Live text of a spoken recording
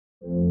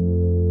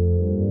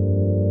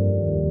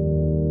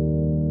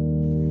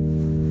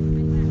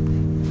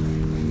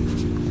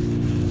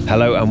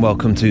Hello and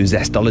welcome to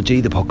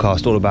Zestology, the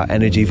podcast all about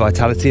energy,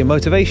 vitality and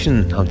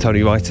motivation. I'm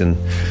Tony Wrighton,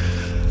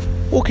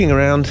 walking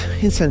around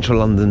in central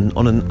London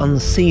on an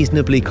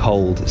unseasonably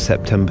cold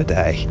September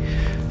day.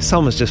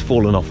 Summer's just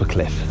fallen off a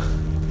cliff.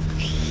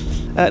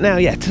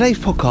 Today's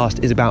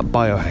podcast is about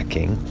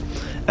biohacking.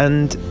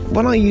 And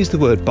when I use the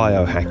word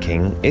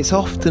biohacking, it's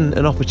often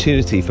an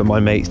opportunity for my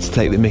mates to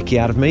take the mickey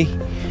out of me,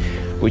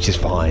 which is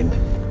fine.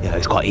 You know,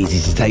 it's quite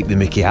easy to take the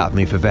mickey out of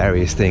me for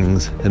various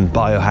things, and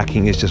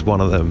biohacking is just one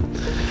of them.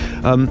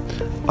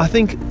 I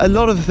think a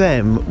lot of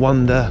them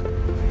wonder,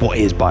 what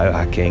is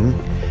biohacking?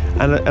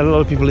 And a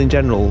lot of people in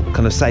general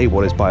kind of say,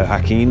 what is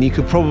biohacking? And you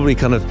could probably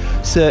kind of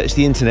search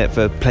the internet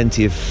for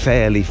plenty of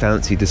fairly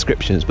fancy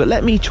descriptions, but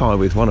let me try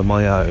with one of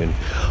my own.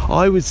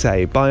 I would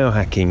say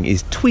biohacking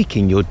is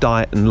tweaking your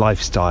diet and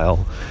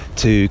lifestyle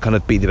to kind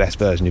of be the best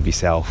version of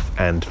yourself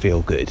and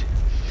feel good.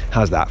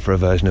 How's that for a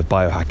version of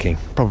biohacking?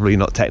 Probably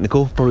not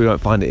technical, probably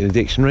won't find it in a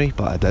dictionary,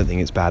 but I don't think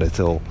it's bad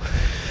at all.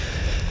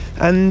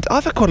 And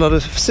I've had quite a lot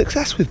of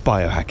success with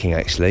biohacking,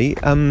 actually,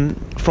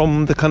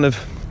 from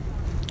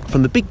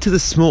the big to the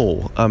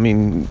small. I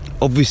mean,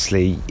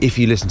 obviously, if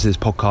you listen to this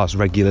podcast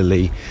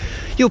regularly,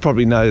 you'll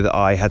probably know that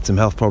I had some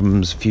health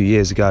problems a few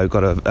years ago,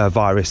 got a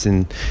virus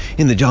in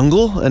the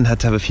jungle and had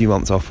to have a few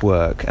months off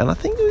work. And I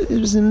think it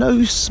was in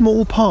no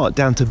small part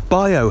down to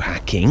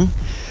biohacking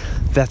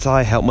that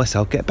I helped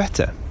myself get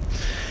better.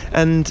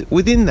 And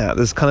within that,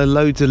 there's kind of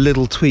loads of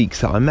little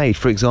tweaks that I made.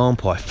 For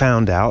example, I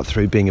found out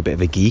through being a bit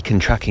of a geek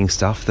and tracking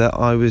stuff that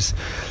I was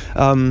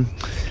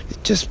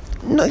just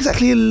not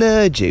exactly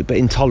allergic, but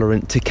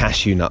intolerant to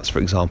cashew nuts, for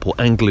example,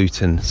 and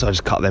gluten. So I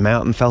just cut them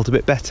out and felt a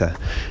bit better.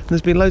 And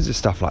there's been loads of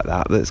stuff like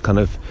that that's kind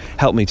of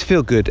helped me to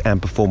feel good and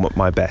perform at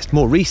my best.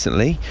 More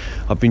recently,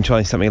 I've been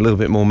trying something a little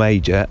bit more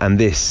major, and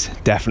this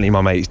definitely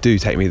my mates do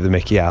take me the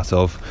mickey out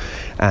of,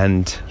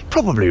 and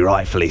probably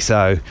rightfully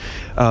so.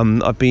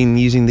 I've been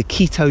using the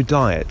keto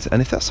diet,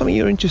 and if that's something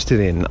you're interested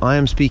in, I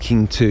am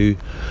speaking to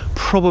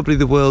probably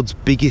the world's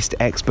biggest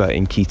expert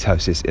in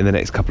ketosis in the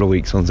next couple of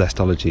weeks on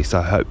Zestology, so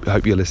I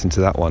hope you'll listen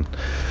to that one.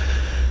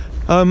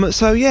 From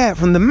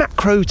the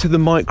macro to the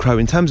micro,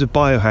 in terms of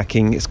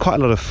biohacking, it's quite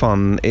a lot of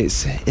fun.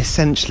 It's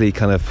essentially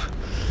kind of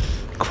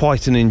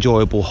quite an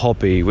enjoyable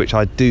hobby, which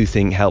I do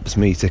think helps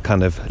me to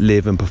kind of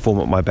live and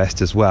perform at my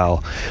best as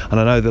well. And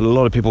I know that a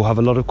lot of people have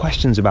a lot of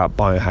questions about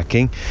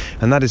biohacking,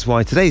 and that is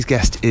why today's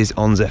guest is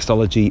on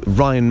Zestology.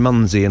 Ryan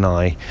Munsey and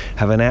I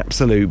have an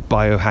absolute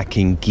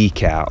biohacking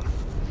geek out.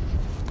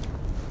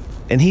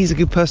 And he's a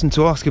good person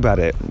to ask about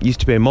it. Used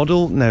to be a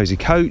model, now he's a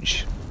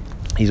coach.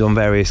 He's on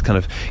various kind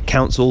of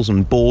councils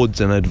and boards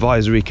and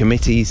advisory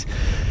committees,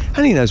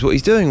 and he knows what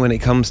he's doing when it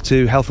comes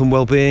to health and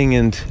well-being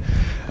and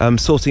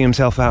sorting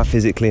himself out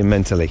physically and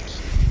mentally.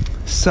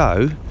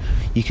 So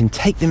you can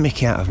take the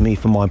mickey out of me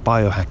for my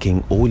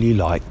biohacking all you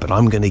like, but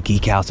I'm going to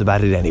geek out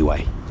about it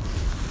anyway.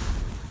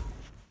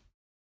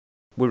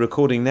 We're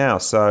recording now,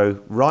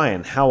 so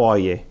Ryan, how are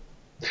you?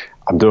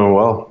 I'm doing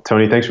well.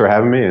 Tony, thanks for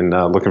having me, and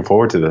looking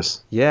forward to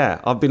this.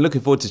 Yeah, I've been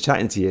looking forward to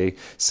chatting to you.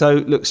 So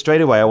look,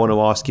 straight away I want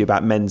to ask you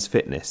about men's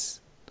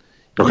fitness.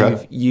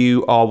 Okay.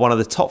 You are one of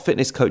the top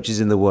fitness coaches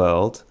in the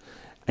world,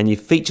 and you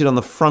featured on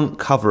the front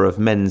cover of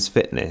Men's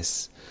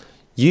Fitness.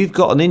 You've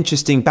got an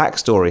interesting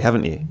backstory,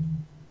 haven't you?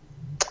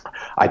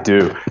 I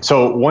do.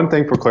 So one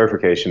thing for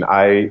clarification,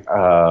 I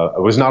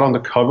was not on the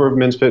cover of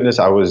Men's Fitness.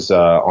 I was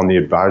on the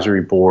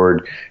advisory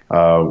board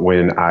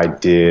when I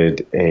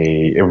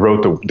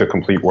wrote the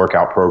complete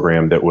workout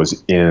program that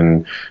was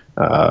in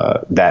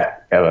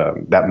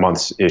that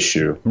month's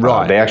issue.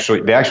 Right. They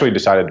actually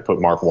decided to put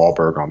Mark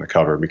Wahlberg on the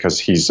cover because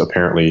he's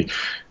apparently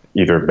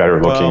either better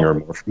looking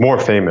or more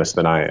famous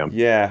than I am.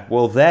 Yeah,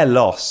 well, their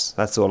loss.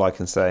 That's all I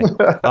can say.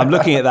 I'm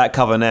looking at that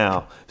cover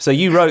now. So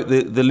you wrote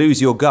the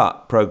Lose Your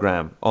Gut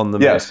program on the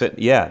Men's Fit.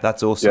 Yeah,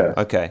 that's awesome.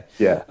 Yeah. Okay.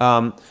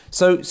 Yeah.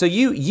 So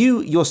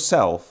you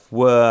yourself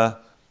were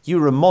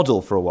a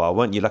model for a while,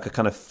 weren't you? Like a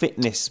kind of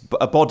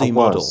a body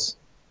model.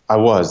 I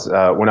was.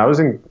 When I was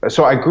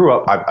so I grew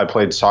up, I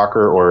played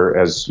soccer, or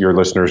as your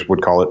listeners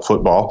would call it,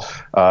 football,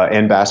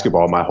 and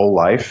basketball my whole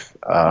life.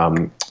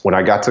 When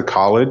I got to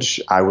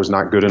college, I was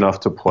not good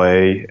enough to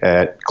play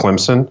at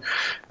Clemson.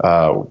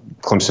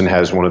 Clemson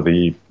has one of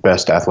the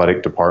best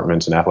athletic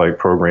departments and athletic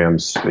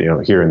programs,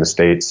 here in the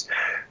States.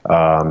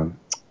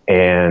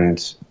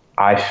 And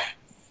I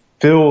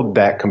filled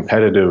that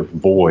competitive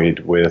void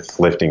with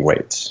lifting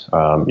weights.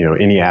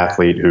 Any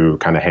athlete who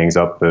kind of hangs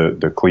up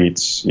the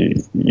cleats,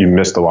 you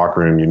miss the locker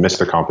room, you miss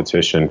the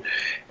competition.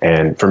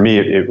 And for me,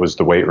 it was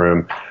the weight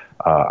room.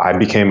 I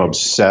became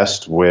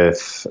obsessed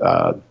with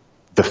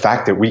the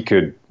fact that we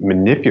could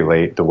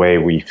manipulate the way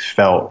we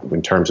felt in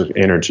terms of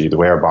energy, the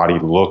way our body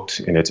looked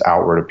in its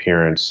outward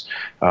appearance,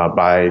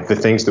 by the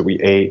things that we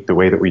ate, the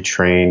way that we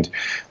trained.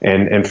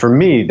 And for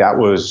me,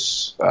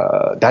 that's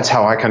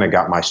how I kind of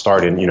got my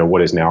start in,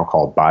 what is now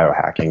called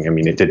biohacking. I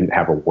mean, it didn't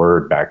have a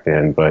word back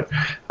then, but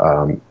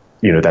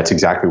that's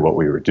exactly what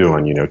we were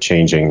doing,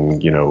 changing,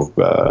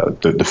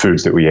 the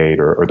foods that we ate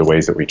or the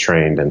ways that we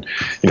trained, and,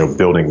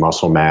 building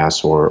muscle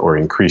mass or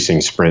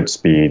increasing sprint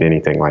speed,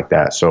 anything like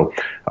that. So,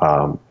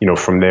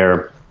 from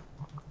there,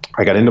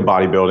 I got into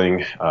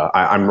bodybuilding.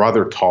 I'm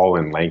rather tall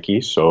and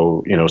lanky.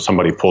 So,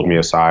 somebody pulled me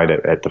aside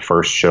at the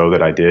first show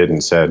that I did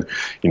and said,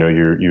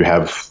 you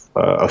have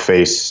a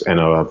face and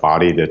a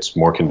body that's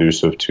more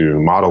conducive to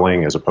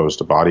modeling as opposed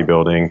to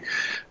bodybuilding.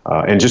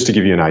 And just to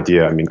give you an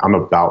idea, I mean, I'm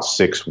about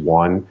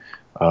 6'1".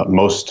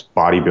 Most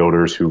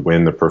bodybuilders who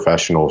win the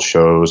professional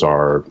shows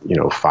are,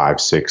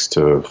 5'6" to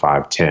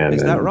 5'10".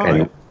 Is that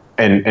right?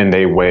 And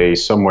they weigh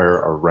somewhere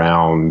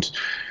around,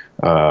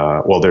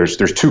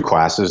 there's two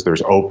classes.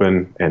 There's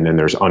open, and then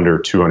there's under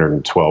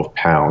 212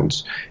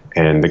 pounds.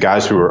 And the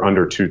guys who are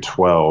under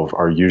 212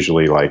 are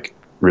usually like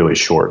really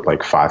short,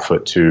 like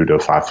 5'2" to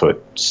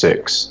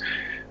 5'6".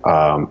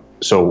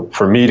 So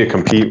for me to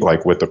compete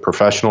like with the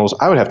professionals,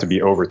 I would have to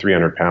be over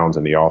 300 pounds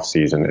in the off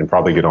season and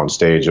probably get on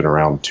stage at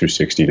around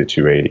 260 to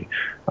 280.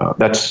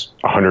 That's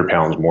 100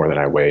 pounds more than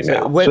I weigh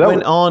now. When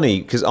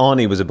Arnie, because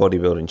Arnie was a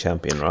bodybuilding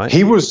champion, right?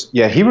 He was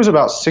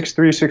about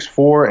 6'3",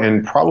 6'4",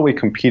 and probably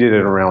competed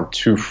at around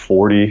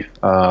 240,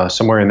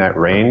 somewhere in that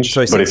range.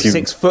 So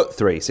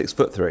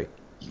 6'3".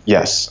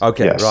 Yes.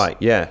 Okay. Yes. Right.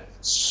 Yeah.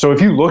 So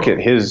if you look at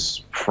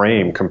his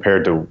frame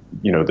compared to,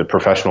 the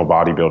professional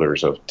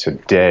bodybuilders of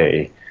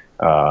today,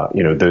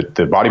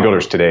 the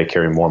bodybuilders today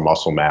carry more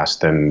muscle mass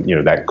than,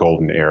 that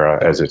golden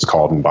era, as it's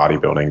called in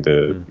bodybuilding,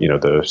 the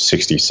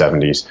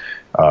 60s,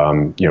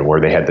 70s, where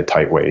they had the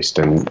tight waist.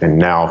 And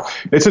now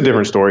it's a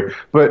different story.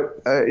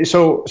 But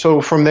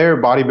so from there,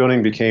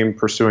 bodybuilding became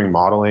pursuing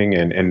modeling.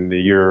 And in the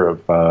year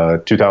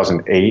of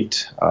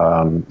 2008,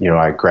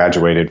 I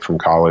graduated from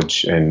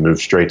college and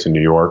moved straight to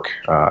New York.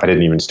 I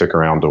didn't even stick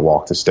around to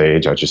walk the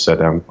stage. I just said,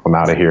 I'm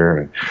out of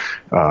here.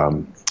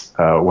 And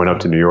went up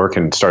to New York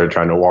and started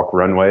trying to walk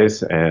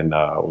runways, and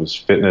was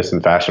fitness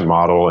and fashion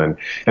model. And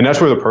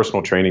that's where the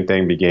personal training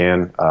thing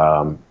began.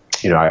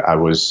 I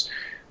was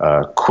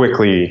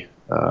quickly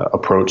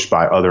approached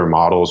by other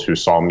models who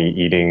saw me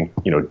eating,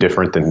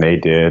 different than they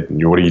did.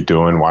 And, what are you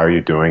doing? Why are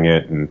you doing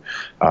it? And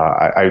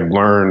I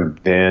learned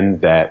then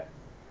that,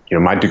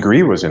 my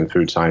degree was in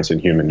food science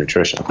and human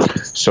nutrition.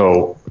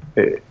 So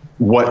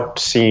what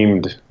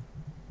seemed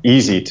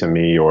easy to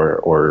me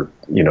or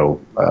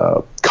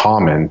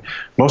common,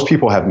 most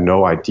people have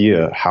no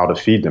idea how to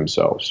feed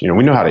themselves.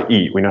 We know how to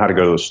eat. We know how to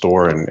go to the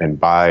store and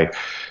buy,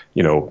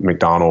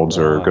 McDonald's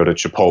or go to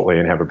Chipotle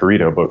and have a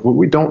burrito, but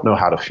we don't know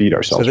how to feed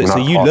ourselves. So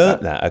you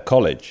learned that at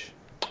college?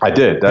 I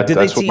did.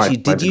 That's what my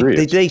degree is.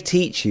 Did they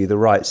teach you the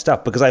right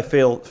stuff? Because I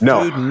feel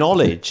food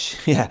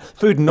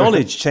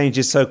knowledge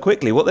changes so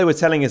quickly. What they were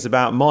telling us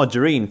about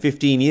margarine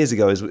 15 years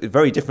ago is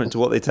very different to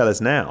what they tell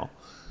us now.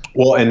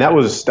 Well, and that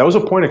was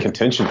a point of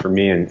contention for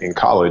me in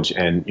college.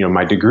 And,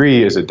 my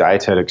degree is a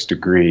dietetics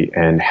degree.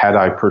 And had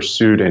I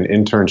pursued an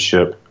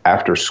internship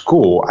after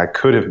school, I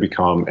could have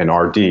become an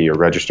RD, a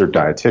registered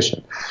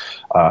dietitian.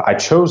 I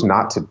chose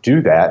not to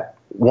do that.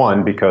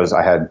 One, because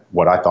I had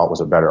what I thought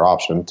was a better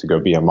option to go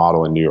be a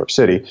model in New York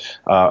City.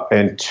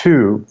 And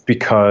two,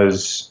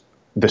 because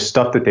the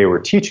stuff that they were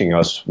teaching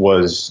us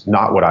was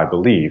not what I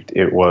believed.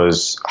 It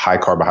was high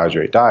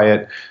carbohydrate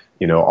diet,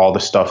 all the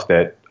stuff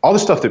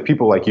that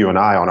people like you and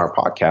I on our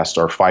podcast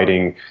are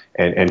fighting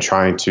and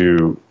trying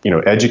to,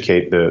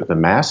 educate the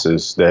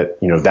masses that,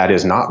 that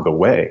is not the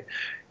way.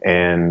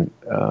 And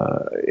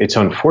it's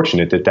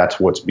unfortunate that that's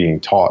what's being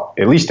taught,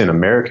 at least in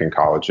American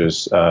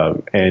colleges.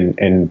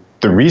 And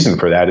the reason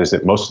for that is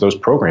that most of those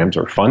programs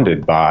are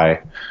funded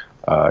by,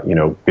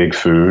 big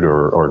food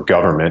or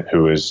government,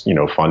 who is,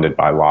 funded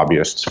by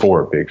lobbyists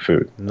for big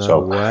food. No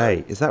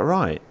way. Is that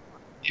right?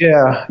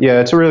 Yeah,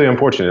 it's really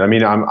unfortunate. I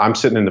mean, I'm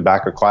sitting in the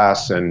back of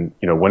class, and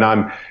when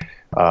I'm,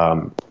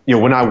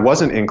 when I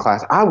wasn't in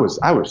class, I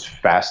was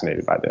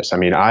fascinated by this. I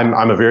mean,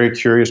 I'm a very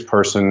curious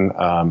person,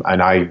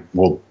 and I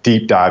will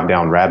deep dive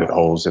down rabbit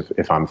holes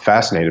if I'm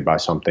fascinated by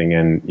something.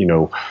 And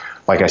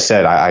like I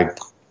said,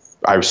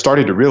 I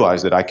started to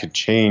realize that I could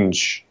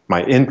change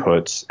my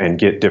inputs and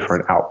get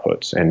different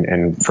outputs.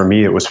 And for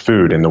me, it was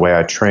food and the way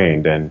I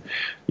trained. And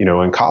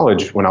in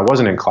college, when I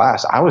wasn't in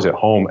class, I was at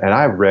home and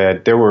I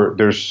read,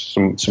 there's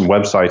some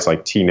websites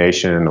like T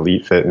Nation and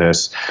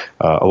EliteFTS,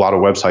 a lot of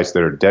websites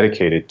that are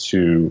dedicated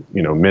to,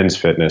 men's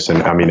fitness.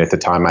 And I mean, at the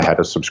time I had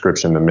a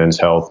subscription to Men's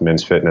Health,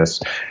 Men's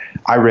Fitness.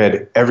 I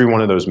read every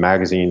one of those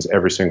magazines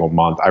every single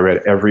month. I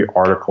read every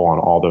article on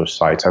all those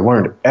sites. I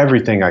learned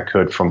everything I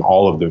could from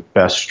all of the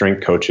best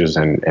strength coaches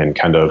and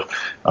kind of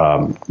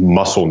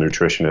muscle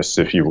nutritionists,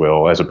 if you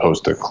will, as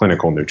opposed to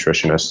clinical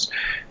nutritionists.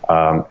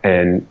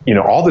 And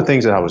all the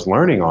things that I was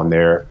learning on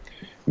there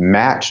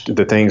matched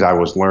the things I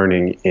was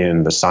learning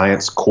in the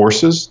science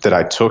courses that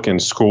I took in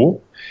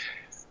school.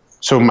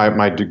 So my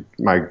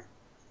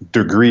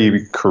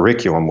degree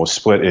curriculum was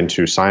split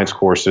into science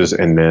courses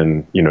and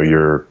then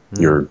your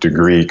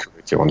degree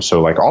curriculum.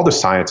 So like all the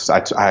science,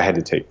 I had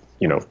to take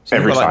So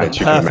every you've got science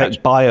the you can imagine.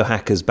 perfect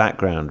biohacker's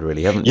background,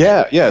 really, haven't you?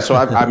 Yeah. So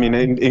I mean,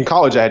 in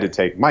college, I had to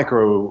take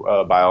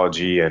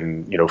microbiology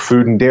and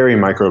food and dairy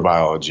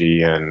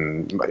microbiology,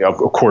 and of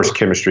course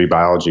chemistry,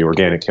 biology,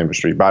 organic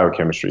chemistry,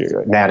 biochemistry,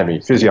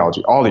 anatomy,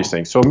 physiology, all these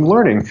things. So I'm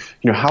learning,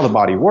 how the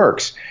body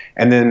works.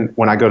 And then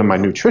when I go to my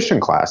nutrition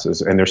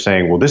classes, and they're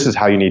saying, well, this is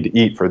how you need to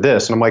eat for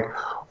this, and I'm like,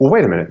 well,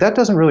 wait a minute, that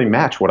doesn't really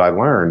match what I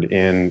learned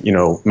in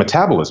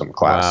metabolism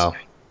class. Wow.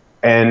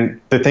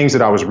 And the things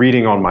that I was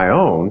reading on my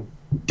own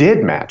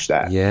did match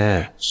that.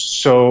 Yeah.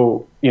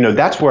 So,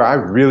 that's where I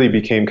really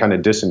became kind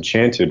of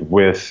disenchanted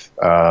with,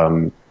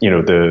 the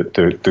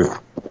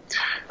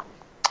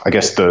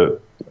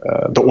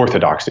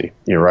orthodoxy,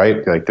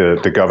 right? Like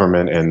the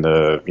government and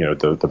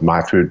the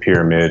my food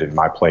pyramid and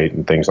my plate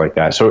and things like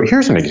that. So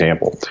here's an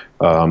example.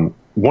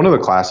 One of the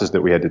classes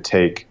that we had to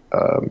take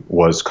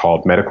was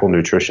called Medical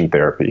Nutrition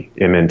Therapy,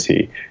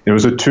 MNT. It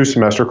was a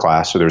 2-semester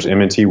class, so there's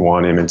MNT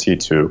 1, MNT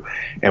 2,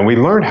 and we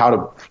learned how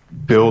to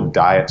build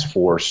diets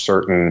for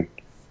certain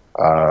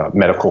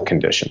medical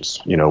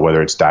conditions,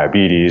 whether it's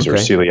diabetes or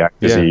celiac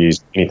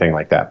disease, anything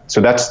like that. So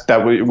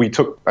we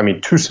took,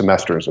 2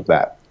 semesters of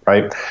that,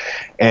 right?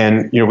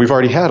 And, we've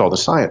already had all the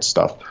science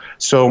stuff.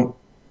 So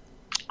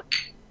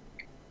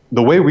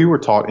the way we were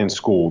taught in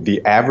school,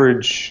 the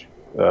average,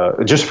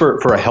 just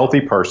for a healthy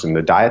person,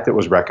 the diet that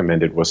was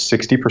recommended was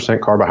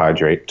 60%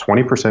 carbohydrate,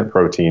 20%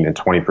 protein, and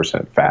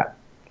 20% fat.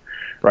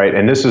 Right,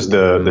 and this is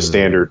the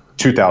standard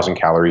 2,000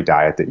 calorie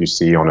diet that you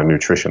see on a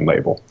nutrition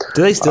label.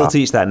 Do they still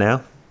teach that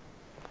now?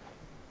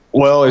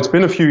 Well, it's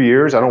been a few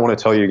years. I don't want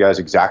to tell you guys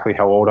exactly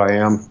how old I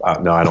am.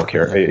 No, I don't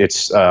care.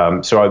 It's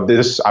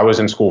I was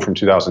in school from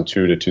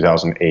 2002 to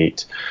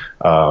 2008.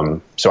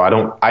 So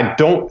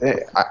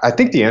I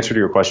think the answer to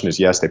your question is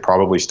yes, they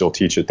probably still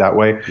teach it that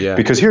way. Yeah.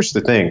 Because here's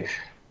the thing,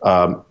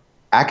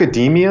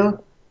 academia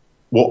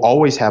will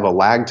always have a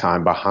lag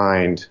time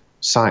behind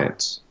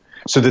science.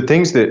 So the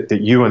things that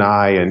you and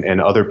I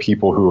and other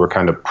people who are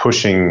kind of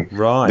pushing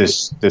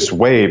this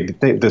wave,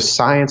 the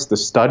science, the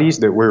studies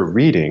that we're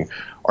reading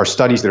are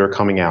studies that are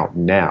coming out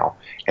now.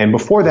 And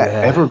before that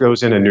ever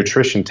goes in a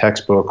nutrition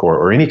textbook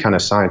or any kind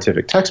of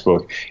scientific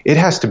textbook, it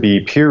has to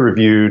be peer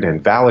reviewed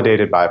and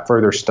validated by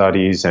further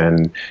studies.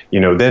 And,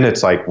 then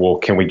it's like, well,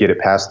 can we get it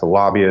past the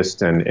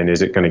lobbyist? And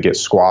is it going to get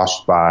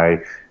squashed by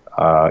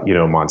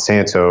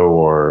Monsanto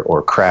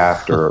or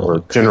Kraft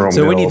or General Mills?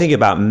 So when you think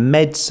about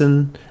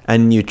medicine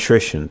and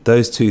nutrition,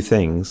 those two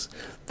things,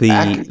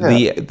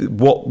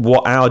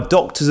 what our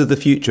doctors of the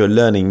future are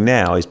learning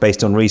now is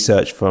based on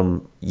research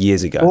from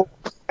years ago. Well,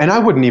 and I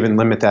wouldn't even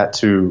limit that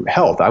to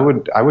health. I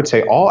would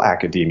say all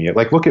academia.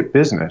 Like, look at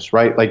business,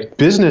 right? Like,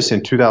 business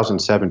in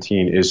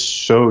 2017 is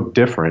so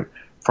different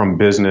from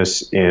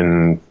business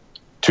in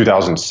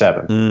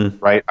 2007,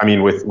 right?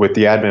 With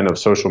the advent of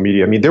social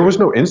media, there was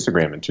no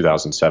Instagram in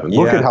 2007.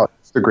 Look at how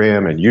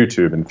Instagram and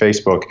YouTube and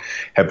Facebook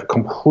have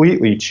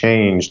completely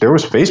changed. There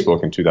was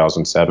Facebook in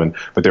 2007,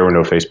 but there were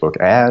no Facebook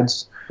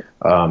ads.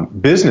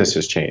 Business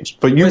has changed.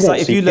 But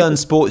if you learn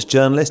sports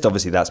journalist,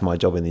 obviously that's my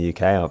job in the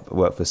UK. I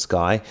work for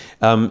Sky.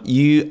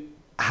 You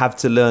have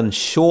to learn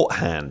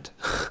shorthand.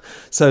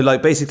 So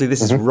basically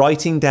this is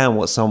writing down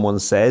what someone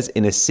says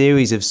in a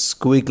series of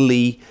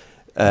squiggly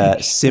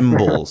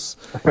symbols.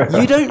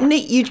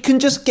 You can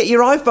just get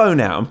your iPhone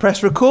out and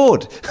press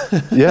record.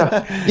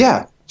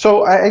 Yeah.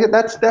 So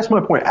that's my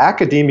point.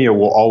 Academia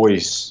will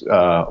always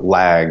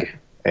lag,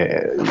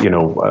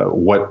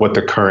 what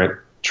the current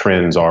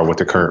trends are, what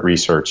the current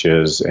research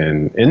is,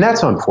 and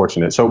that's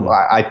unfortunate. So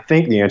I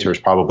think the answer is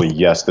probably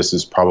yes. This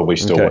is probably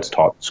still what's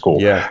taught in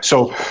school. Yeah.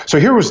 So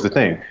here was the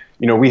thing.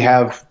 We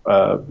have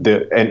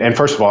and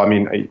first of all,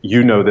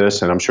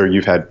 this, and I'm sure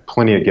you've had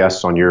plenty of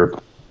guests on your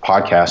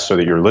podcast so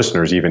that your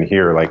listeners even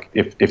hear, like,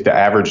 if the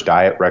average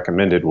diet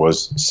recommended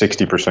was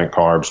 60%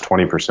 carbs,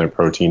 20%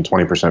 protein,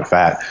 20%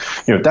 fat,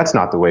 that's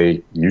not the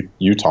way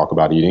you talk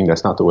about eating.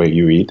 That's not the way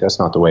you eat. That's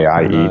not the way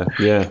I eat.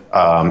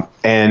 Yeah.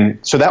 And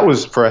so that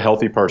was for a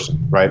healthy person,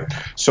 right?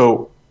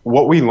 So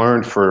what we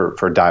learned for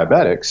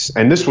diabetics,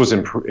 and this was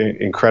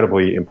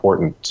incredibly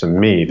important to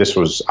me,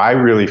 I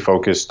really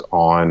focused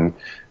on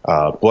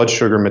blood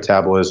sugar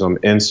metabolism,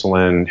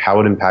 insulin,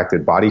 how it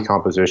impacted body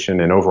composition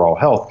and overall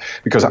health,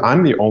 because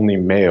I'm the only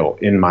male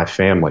in my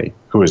family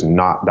who is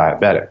not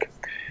diabetic.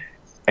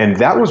 And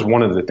that was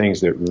one of the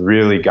things that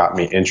really got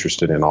me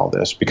interested in all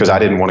this, because I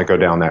didn't want to go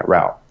down that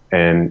route.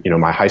 And,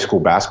 my high school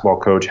basketball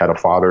coach had a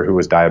father who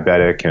was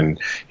diabetic, and,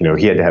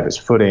 he had to have his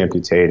foot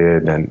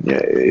amputated. And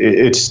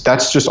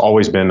that's just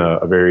always been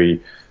a very,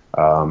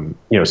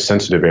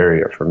 sensitive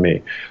area for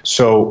me.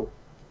 So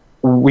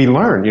we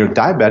learned,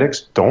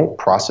 diabetics don't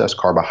process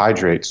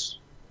carbohydrates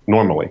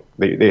normally.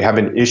 They have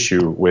an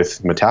issue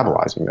with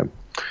metabolizing them.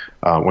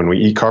 When we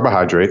eat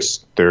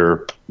carbohydrates,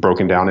 they're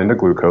broken down into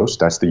glucose.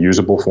 That's the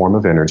usable form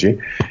of energy.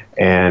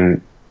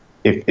 And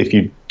if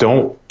you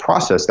don't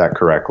process that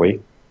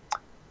correctly,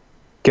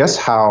 guess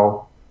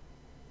how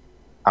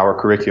our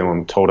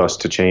curriculum told us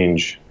to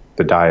change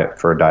the diet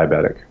for a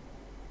diabetic?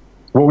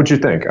 What would you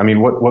think? I mean,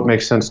 what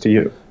makes sense to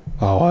you?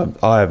 Oh,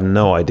 I have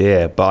no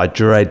idea, but I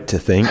dread to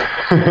think.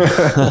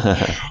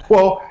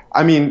 Well,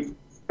 I mean,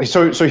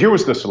 so here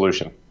was the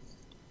solution.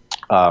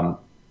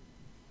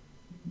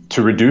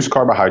 To reduce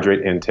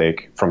carbohydrate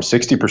intake from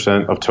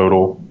 60% of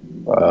total,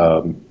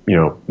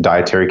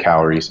 dietary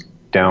calories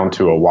down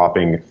to a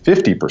whopping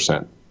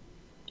 50%.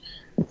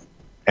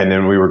 And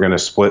then we were going to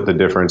split the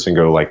difference and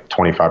go like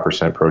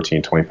 25%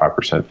 protein,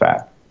 25%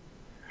 fat.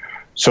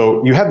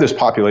 So you have this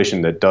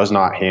population that does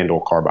not handle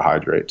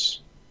carbohydrates,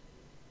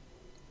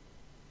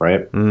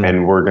 right?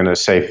 And we're going to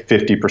say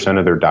 50%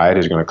 of their diet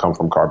is going to come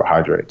from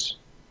carbohydrates.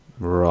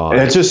 Right. And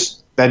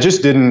that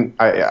just didn't,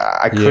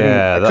 I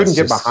couldn't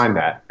get behind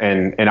that.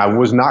 And I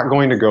was not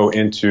going to go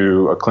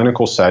into a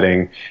clinical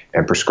setting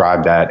and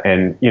prescribe that.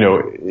 And,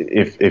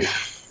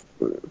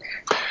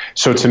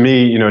 so to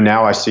me,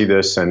 now I see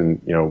this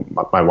and,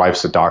 my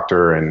wife's a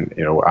doctor and,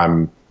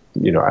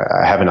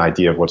 I have an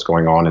idea of what's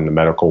going on in the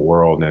medical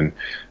world. And,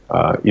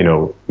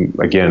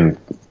 again,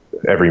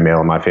 every male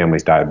in my family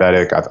is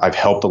diabetic. I've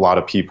helped a lot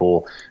of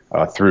people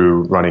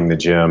through running the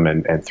gym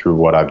and through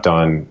what I've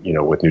done,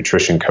 with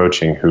nutrition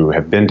coaching who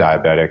have been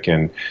diabetic.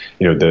 And,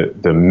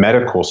 the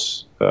medical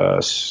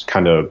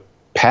kind of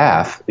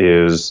path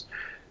is,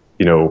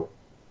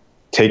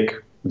 take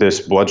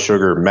this blood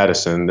sugar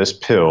medicine, this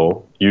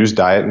pill, use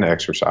diet and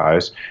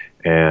exercise,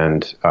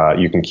 and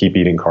you can keep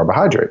eating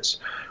carbohydrates.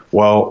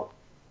 Well,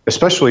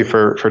 especially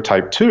for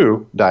type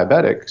 2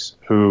 diabetics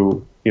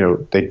who,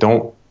 they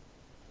don't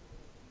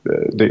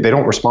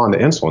respond to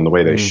insulin the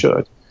way they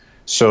should.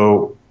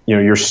 So,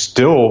 you're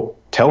still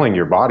telling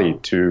your body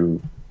to,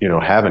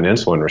 have an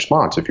insulin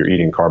response if you're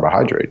eating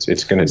carbohydrates.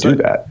 It's going to do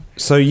that.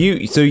 So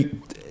you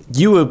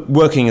were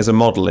working as a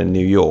model in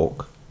New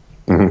York.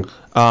 And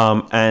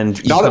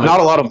not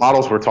a lot of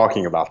models were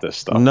talking about this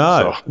stuff.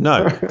 No.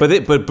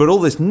 But all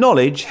this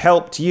knowledge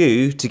helped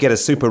you to get a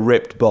super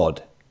ripped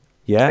bod.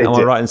 Yeah, am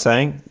I right in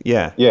saying?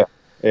 Yeah.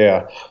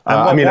 Yeah.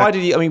 And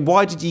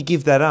why did you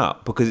give that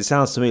up? Because it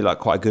sounds to me like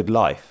quite a good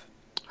life.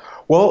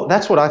 Well,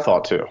 that's what I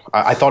thought too.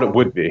 I thought it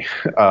would be.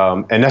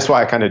 And that's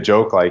why I kind of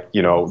joke, like,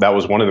 that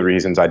was one of the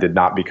reasons I did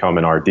not become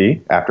an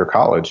RD after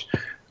college,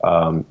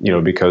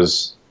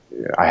 because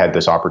I had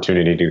this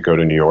opportunity to go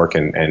to New York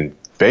and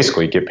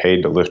basically get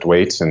paid to lift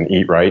weights and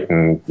eat right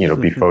and,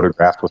 be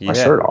photographed with my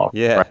shirt off.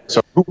 Yeah. Right?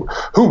 So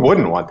who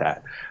wouldn't want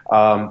that?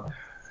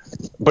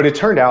 But it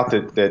turned out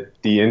that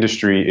the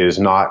industry is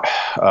not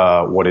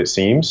what it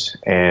seems,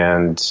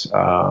 and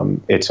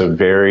it's a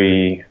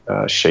very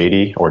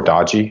shady or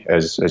dodgy,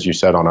 as you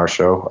said on our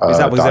show. Is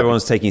that because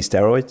everyone's taking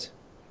steroids?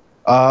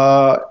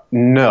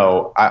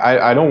 No,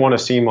 I don't want to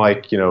seem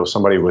like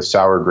somebody with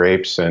sour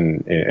grapes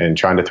and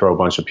trying to throw a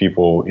bunch of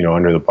people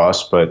under the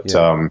bus, but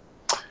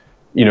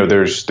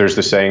there's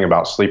the saying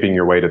about sleeping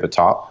your way to the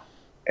top,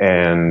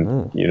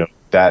 and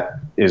that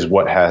is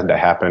what had to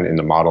happen in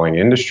the modeling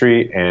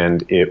industry,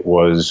 and it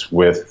was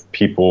with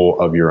people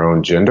of your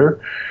own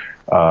gender.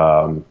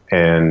 And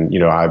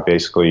I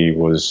basically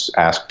was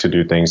asked to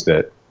do things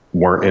that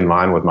weren't in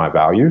line with my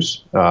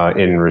values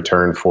in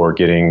return for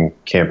getting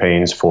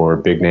campaigns for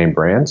big name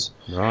brands.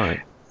 Right.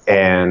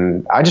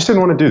 And I just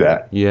didn't want to do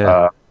that.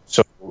 Yeah.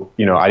 So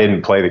I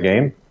didn't play the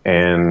game,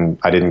 and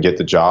I didn't get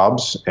the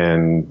jobs.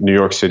 And New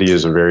York City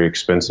is a very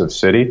expensive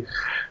city.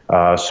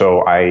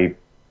 So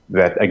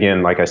that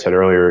again, like I said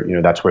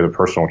earlier, that's where the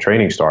personal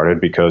training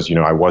started, because,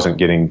 I wasn't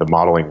getting the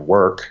modeling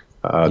work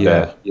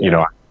that,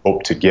 I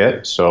hoped to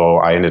get. So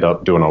I ended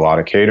up doing a lot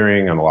of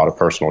catering and a lot of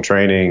personal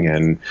training.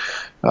 And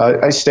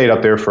I stayed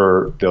up there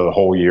for the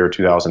whole year,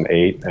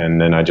 2008.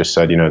 And then I just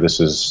said, this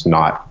is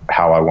not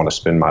how I want to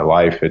spend my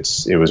life.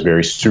 It was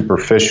very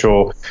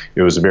superficial.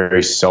 It was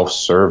very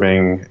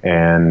self-serving.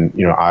 And,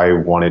 I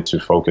wanted to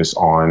focus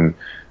on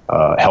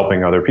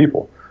helping other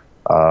people.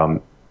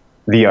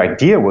 The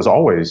idea was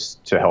always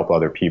to help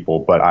other people,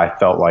 but I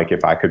felt like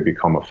if I could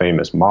become a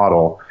famous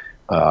model,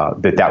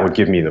 that would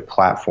give me the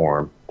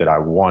platform that I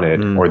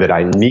wanted, or that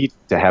I need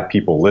to have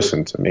people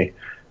listen to me.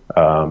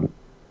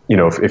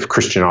 If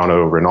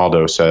Cristiano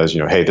Ronaldo says,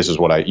 hey, this is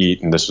what I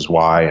eat and this is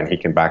why, and he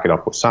can back it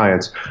up with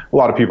science, a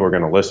lot of people are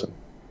going to listen.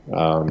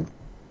 What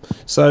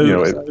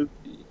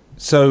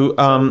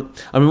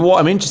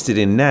I'm interested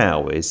in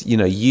now is,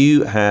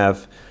 you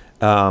have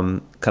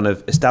kind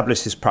of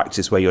establish this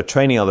practice where you're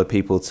training other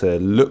people to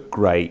look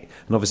great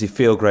and obviously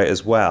feel great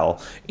as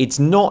well. It's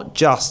not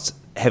just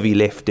heavy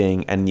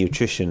lifting and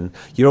nutrition.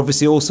 You're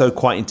obviously also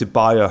quite into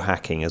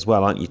biohacking as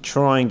well, aren't you?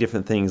 Trying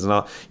different things. And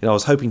I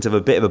was hoping to have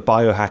a bit of a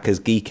biohacker's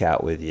geek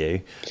out with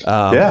you.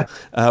 What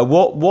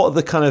are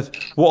the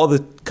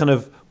kind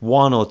of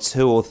one or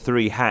two or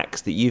three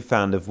hacks that you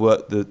found have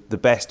worked the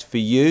best for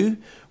you?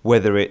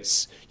 Whether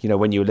it's,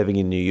 when you were living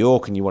in New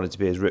York and you wanted to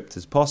be as ripped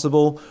as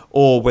possible,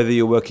 or whether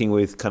you're working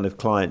with kind of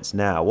clients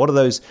now. What are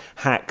those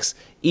hacks,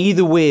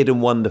 either weird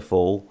and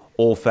wonderful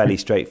or fairly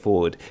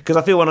straightforward? Because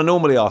I feel when I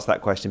normally ask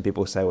that question,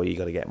 people say, well, you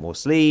got to get more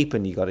sleep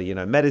and you got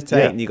to,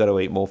 meditate and you got to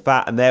eat more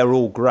fat, and they're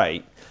all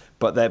great.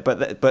 But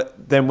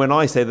then when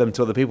I say them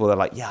to other people, they're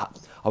like, yeah,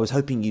 I was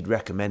hoping you'd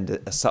recommend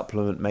a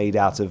supplement made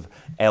out of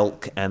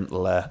elk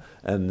antler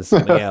and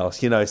something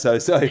else, you know. So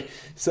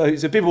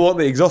people want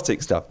the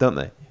exotic stuff, don't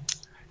they?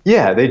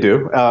 Yeah, they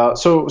do.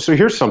 So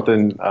here's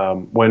something.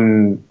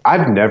 When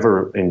I've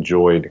never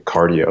enjoyed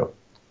cardio,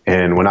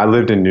 and when I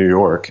lived in New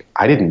York,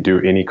 I didn't do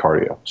any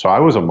cardio. So I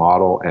was a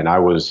model, and I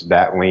was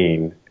that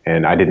lean,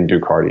 and I didn't do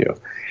cardio.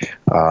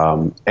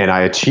 And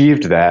I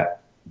achieved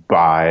that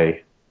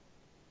by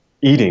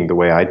eating the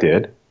way I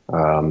did.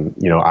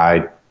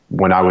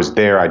 When I was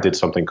there, I did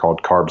something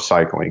called carb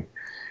cycling.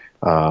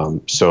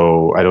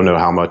 So I don't know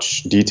how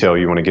much detail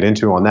you want to get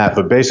into on that,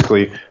 but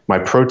basically my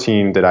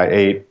protein that I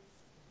ate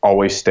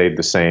always stayed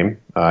the same.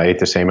 I ate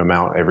the same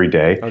amount every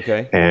day.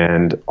 Okay.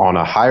 And on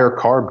a higher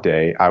carb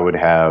day, I would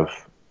have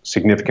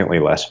significantly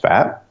less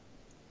fat.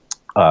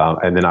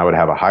 And then I would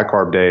have a high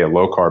carb day, a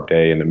low carb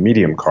day, and a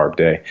medium carb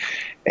day.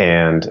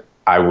 And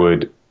I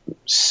would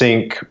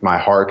sync my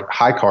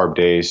high carb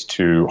days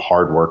to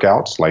hard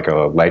workouts, like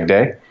a leg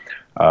day.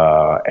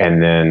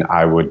 And then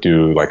I would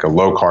do like a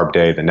low carb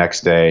day the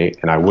next day,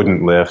 and I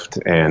wouldn't lift,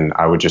 and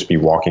I would just be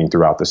walking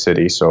throughout the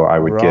city. So I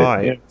would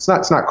it's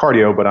not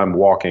cardio, but I'm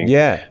walking.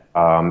 Yeah.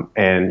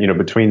 And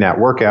between that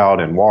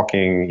workout and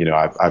walking,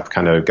 I've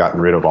kind of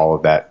gotten rid of all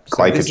of that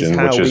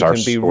glycogen, which is our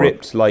we can be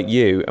ripped like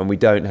you, and we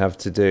don't have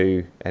to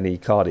do any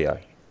cardio.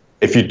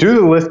 If you do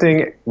the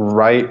lifting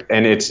right,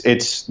 and it's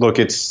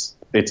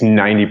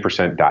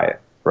 90% diet.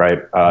 Right.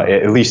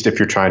 At least if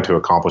you're trying to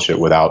accomplish it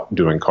without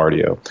doing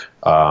cardio.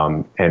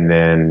 And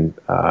then,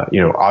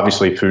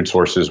 obviously food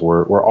sources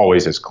were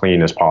always as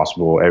clean as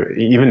possible.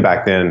 Even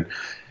back then.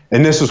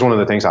 And this was one of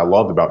the things I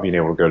loved about being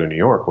able to go to New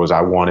York was I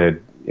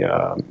wanted,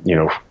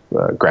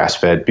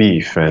 grass-fed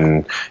beef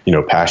and,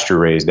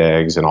 pasture-raised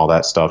eggs and all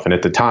that stuff. And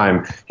at the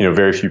time,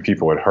 very few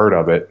people had heard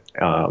of it.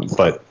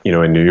 But,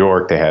 in New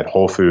York, they had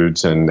Whole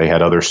Foods and they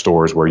had other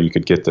stores where you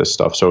could get this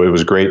stuff. So it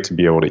was great to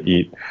be able to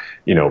eat,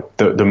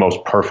 the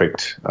most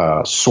perfect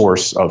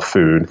source of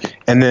food.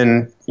 And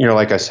then,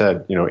 like I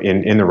said,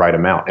 in the right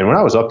amount. And when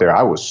I was up there,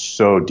 I was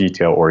so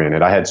detail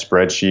oriented. I had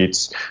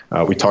spreadsheets.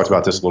 We talked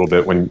about this a little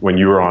bit when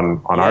you were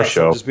on our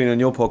show. I've just been on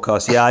your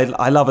podcast. Yeah,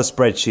 I love a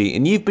spreadsheet.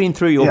 And you've been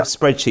through your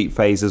spreadsheet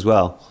phase as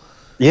well.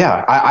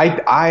 Yeah,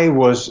 I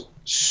was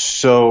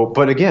so,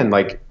 but again,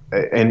 like,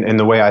 and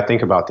the way I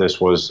think about this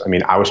was,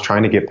 I was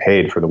trying to get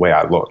paid for the way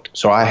I looked.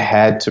 So I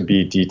had to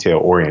be detail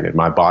oriented.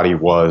 My body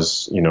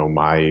was,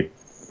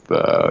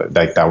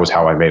 that was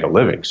how I made a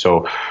living.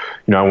 So,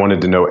 I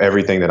wanted to know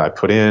everything that I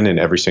put in and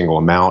every single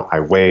amount I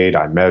weighed,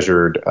 I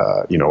measured,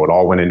 it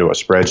all went into a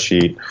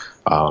spreadsheet.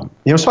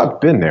 So I've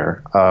been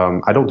there.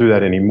 I don't do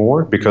that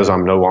anymore because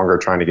I'm no longer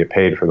trying to get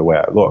paid for the way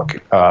I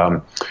look.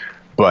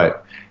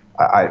 But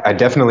I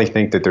definitely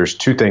think that there's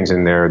two things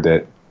in there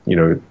that,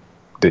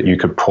 that you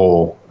could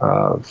pull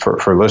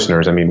for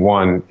listeners.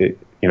 One,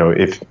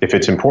 if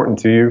it's important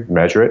to you,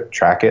 measure it,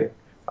 track it.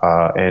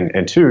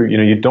 And two,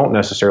 you don't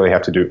necessarily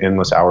have to do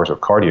endless hours of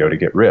cardio to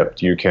get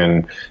ripped. You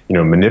can,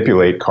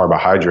 manipulate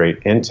carbohydrate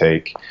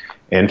intake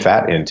and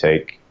fat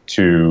intake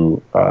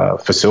to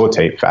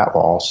facilitate fat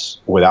loss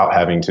without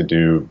having to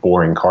do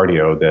boring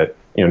cardio that,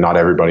 not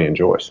everybody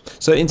enjoys.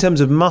 So in terms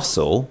of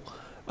muscle,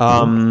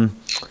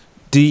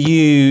 do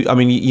you,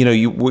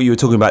 what you were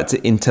talking about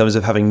in terms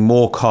of having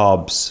more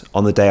carbs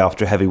on the day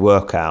after a heavy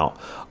workout.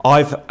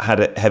 I've had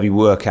a heavy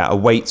workout, a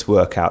weights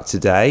workout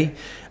today,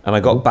 and I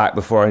got back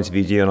before I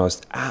interviewed you and I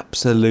was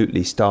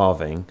absolutely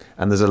starving,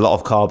 and there's a lot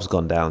of carbs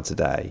gone down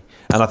today.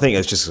 And I think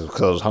it's just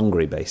because I was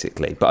hungry,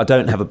 basically. But I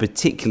don't have a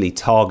particularly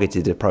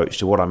targeted approach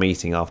to what I'm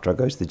eating after I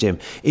go to the gym.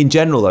 In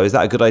general, though, is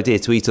that a good idea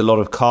to eat a lot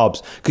of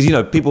carbs? Because,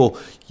 people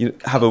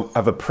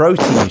have a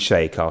protein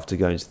shake after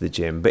going to the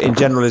gym. But in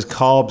general, is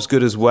carbs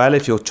good as well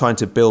if you're trying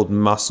to build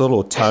muscle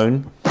or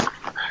tone?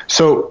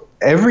 So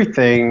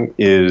everything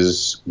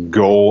is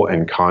goal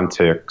and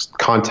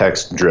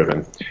context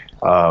driven.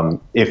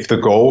 If the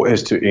goal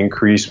is to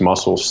increase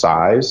muscle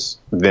size,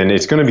 then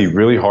it's going to be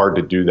really hard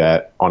to do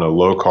that on a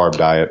low carb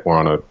diet or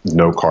on a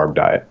no carb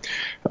diet.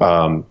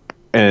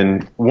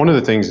 And one of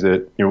the things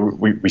that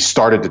we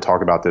started to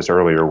talk about this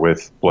earlier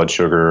with blood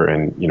sugar,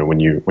 and when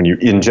you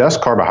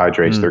ingest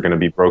carbohydrates, they're going to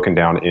be broken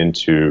down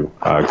into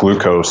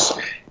glucose,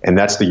 and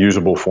that's the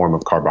usable form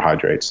of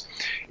carbohydrates.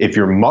 If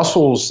your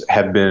muscles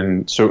have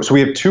been so we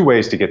have two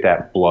ways to get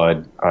that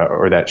blood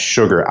or that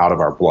sugar out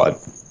of our blood.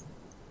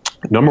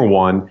 Number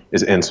one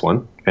is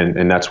insulin,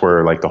 and that's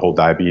where like the whole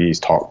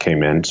diabetes talk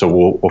came in.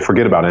 So we'll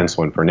forget about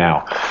insulin for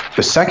now.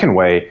 The second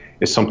way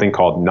is something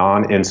called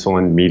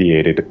non-insulin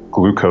mediated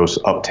glucose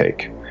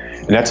uptake.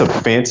 And that's a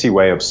fancy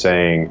way of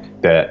saying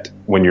that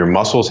when your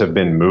muscles have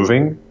been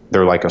moving,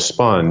 they're like a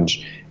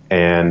sponge,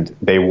 and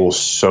they will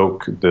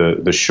soak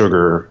the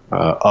sugar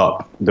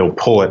up. They'll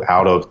pull it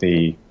out of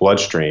the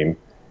bloodstream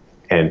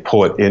and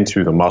pull it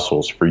into the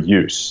muscles for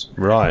use.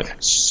 Right.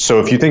 So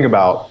if you think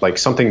about like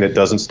something that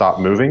doesn't stop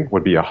moving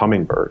would be a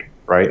hummingbird,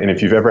 right? And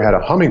if you've ever had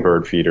a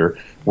hummingbird feeder,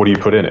 what do you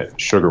put in it?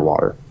 Sugar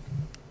water.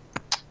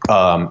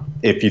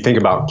 If you think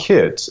about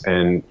kids,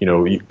 and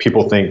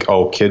people think,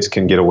 oh, kids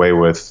can get away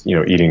with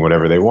eating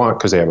whatever they want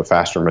because they have a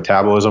faster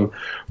metabolism.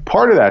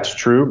 Part of that's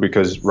true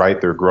because, right,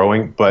 they're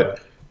growing, but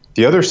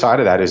the other side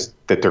of that is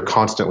that they're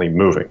constantly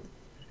moving.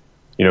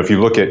 If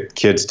you look at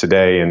kids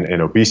today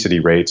and obesity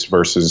rates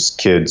versus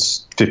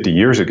kids 50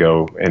 years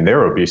ago and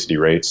their obesity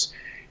rates,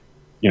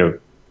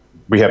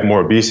 we have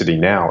more obesity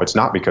now. It's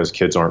not because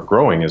kids aren't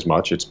growing as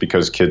much. It's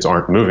because kids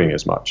aren't moving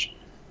as much.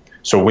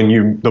 So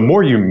the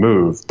more you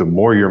move, the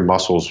more your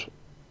muscles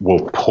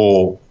will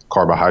pull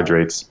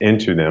carbohydrates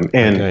into them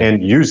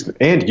and use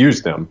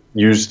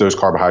those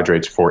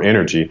carbohydrates for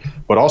energy,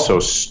 but also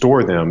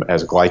store them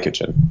as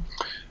glycogen.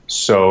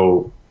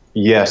 So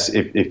yes,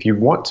 if you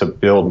want to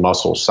build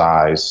muscle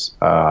size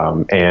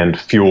and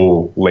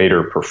fuel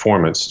later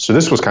performance, so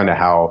this was kind of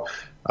how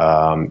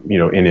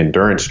in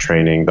endurance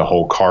training, the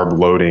whole carb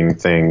loading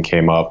thing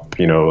came up,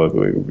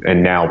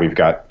 and now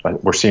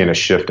we're seeing a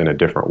shift in a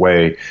different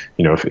way.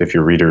 If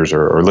your readers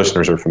or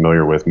listeners are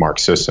familiar with Mark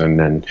Sisson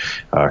and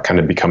kind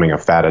of becoming a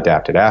fat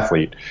adapted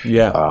athlete,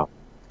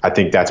 I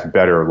think that's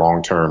better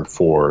long term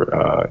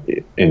for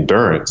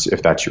endurance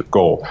if that's your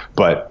goal.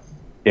 But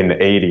in the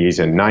 80s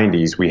and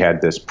 90s, we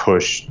had this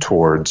push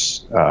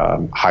towards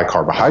high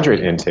carbohydrate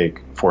intake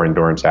for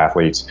endurance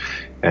athletes.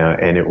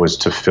 And it was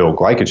to fill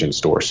glycogen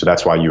stores. So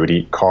that's why you would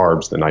eat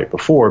carbs the night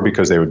before,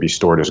 because they would be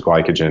stored as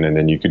glycogen, and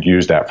then you could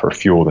use that for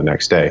fuel the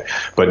next day.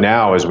 But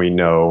now, as we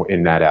know,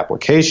 in that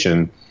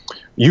application,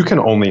 you can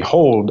only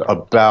hold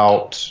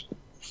about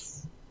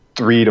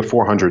 300 to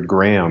 400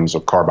 grams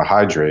of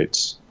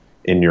carbohydrates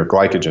in your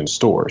glycogen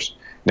stores.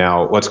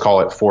 Now, let's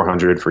call it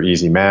 400 for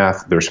easy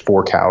math. There's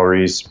 4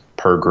 calories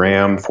per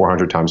gram.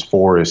 400 times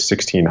 4 is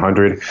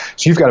 1,600.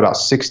 So you've got about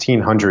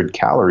 1,600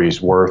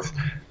 calories worth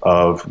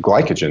of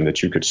glycogen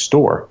that you could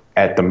store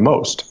at the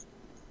most.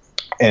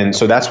 And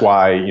so that's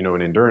why,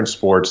 in endurance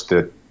sports,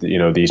 that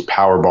these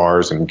power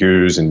bars and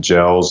goos and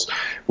gels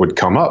would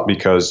come up,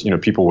 because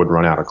people would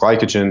run out of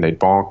glycogen, they'd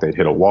bonk, they'd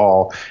hit a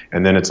wall,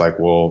 and then it's like,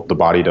 well, the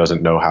body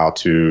doesn't know how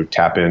to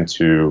tap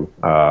into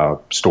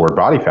stored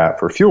body fat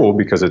for fuel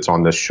because it's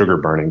on this sugar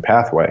burning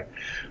pathway.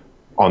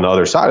 On the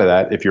other side of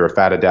that, if you're a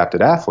fat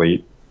adapted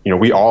athlete,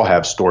 we all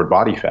have stored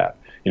body fat.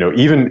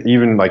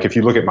 Even like if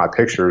you look at my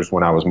pictures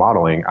when I was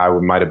modeling, I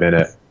might have been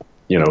at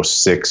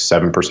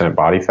 6-7%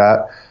 body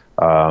fat.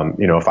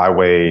 If I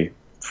weigh,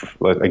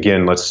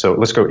 again, let's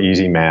go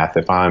easy math.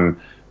 If I'm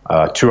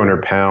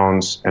 200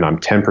 pounds and I'm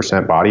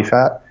 10% body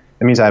fat,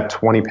 that means I have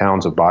 20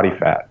 pounds of body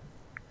fat,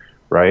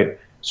 right?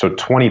 So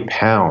 20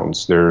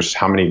 pounds, there's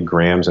how many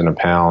grams in a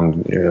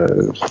pound?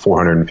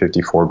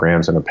 454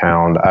 grams in a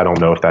pound. I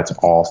don't know if that's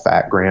all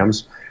fat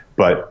grams,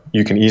 but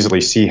you can easily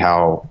see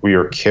how we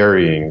are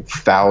carrying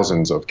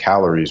thousands of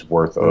calories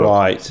worth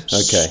of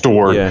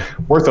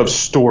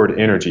stored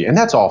energy, and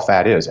that's all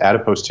fat is.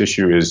 Adipose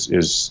tissue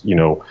is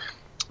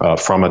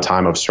from a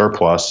time of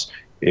surplus.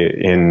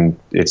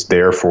 It's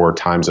there for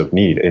times of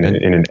need. In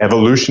an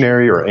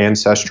evolutionary or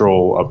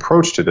ancestral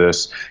approach to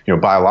this,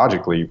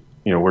 biologically,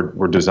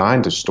 we're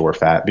designed to store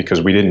fat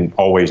because we didn't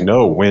always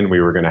know when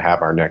we were going to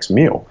have our next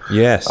meal.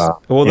 Yes.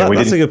 Well,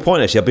 that's a good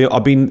point, actually.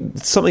 I've been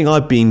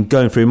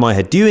going through in my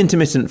head. Do you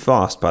intermittent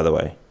fast, by the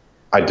way?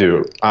 I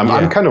do.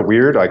 I'm kind of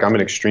weird. Like, I'm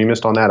an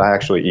extremist on that. I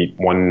actually eat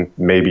 1,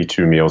 maybe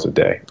 2 meals a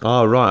day.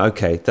 Oh, right.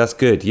 Okay. That's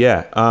good.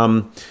 Yeah.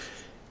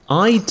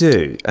 I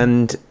do.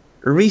 And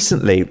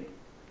recently,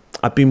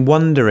 I've been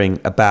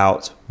wondering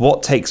about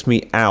what takes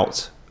me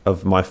out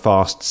of my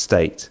fast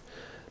state.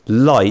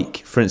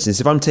 Like, for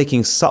instance, if I'm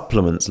taking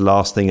supplements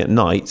last thing at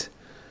night,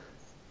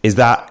 is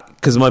that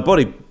because my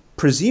body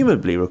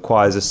presumably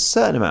requires a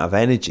certain amount of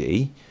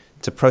energy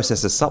to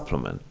process a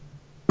supplement?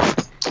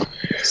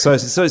 So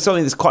it's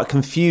something that's quite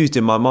confused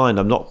in my mind.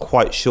 I'm not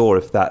quite sure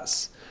if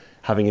that's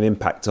having an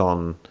impact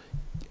on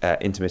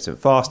intermittent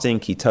fasting,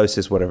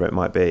 ketosis, whatever it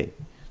might be.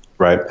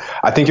 Right.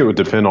 I think it would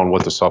depend on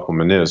what the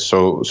supplement is.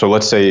 So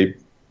let's say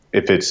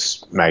if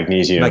it's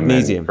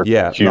magnesium. For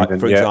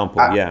example.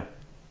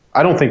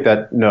 I don't think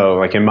that,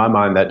 like in my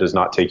mind, that does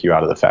not take you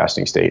out of the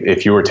fasting state.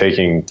 If you were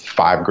taking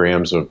 5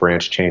 grams of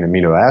branched chain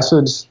amino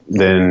acids,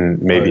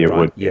 then maybe it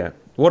would. Yeah.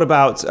 What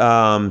about,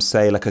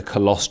 say, like a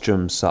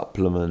colostrum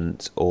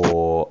supplement,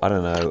 or, I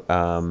don't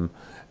know,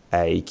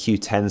 a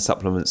Q10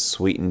 supplement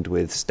sweetened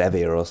with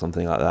stevia or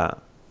something like that?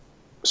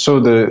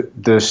 So the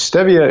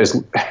stevia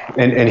is,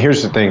 and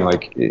here's the thing,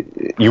 like,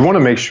 you want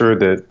to make sure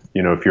that,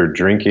 if you're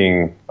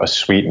drinking a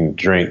sweetened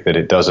drink, that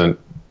it doesn't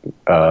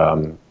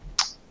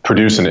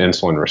produce an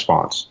insulin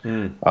response.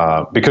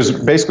 Because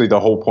basically the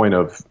whole point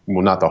of,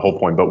 well, not the whole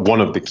point, but one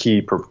of the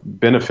key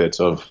benefits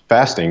of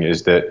fasting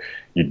is that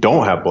you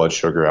don't have blood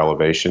sugar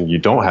elevation, you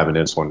don't have an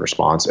insulin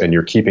response, and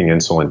you're keeping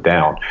insulin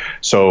down.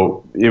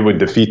 So it would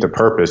defeat the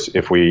purpose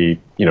if we,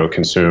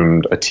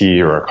 consumed a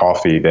tea or a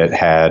coffee that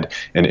had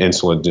an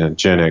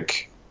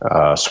insulinogenic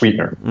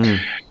sweetener.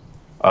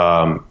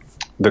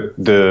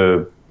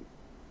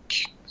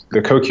 The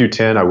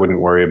CoQ10, I wouldn't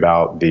worry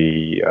about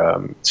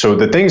so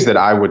the things that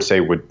I would say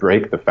would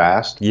break the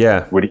fast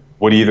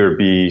would either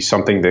be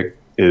something that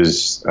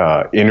is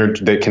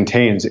energy that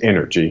contains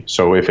energy.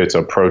 So if it's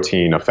a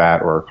protein, a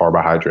fat, or a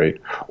carbohydrate,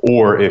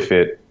 or if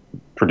it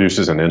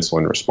produces an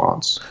insulin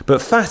response.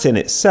 But fat in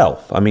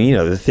itself, I mean, you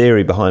know, the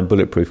theory behind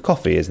bulletproof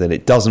coffee is that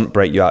it doesn't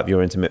break you out of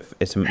your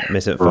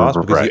intermittent fast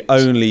because you're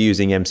only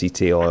using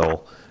MCT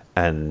oil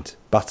and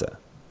butter.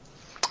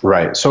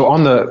 Right. So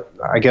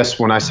I guess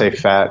when I say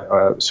fat,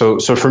 so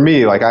for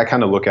me, like I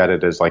kind of look at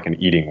it as like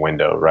an eating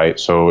window, right?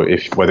 So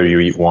whether you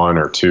eat 1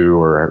 or 2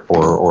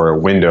 or a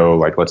window,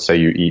 like let's say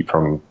you eat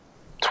from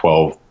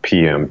 12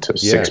 p.m. to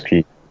 6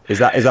 p.m. Is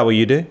that what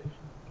you do?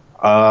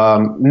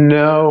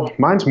 No,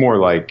 mine's more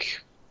like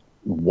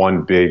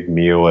one big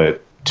meal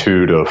at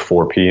 2 to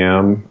 4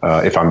 p.m.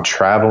 If I'm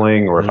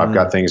traveling or if I've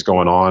got things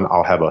going on,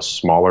 I'll have a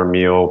smaller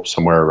meal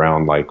somewhere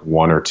around like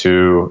 1 or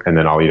 2, and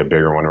then I'll eat a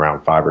bigger one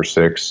around 5 or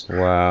 6.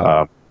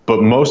 Wow.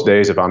 But most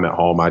days, if I'm at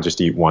home, I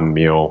just eat one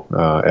meal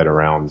at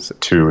around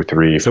 2 or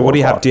 3. So what do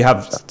you have? Do you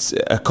have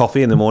a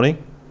coffee in the morning?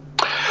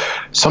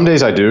 Some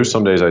days I do,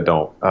 some days I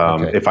don't.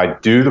 Okay. If I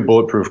do the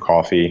bulletproof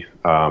coffee,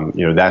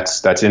 you know,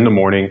 that's in the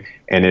morning,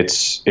 and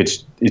it's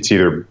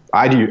either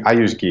I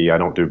use ghee. I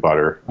don't do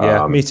butter.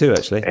 Yeah, me too,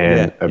 actually.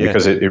 And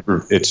because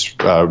it's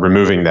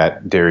removing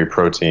that dairy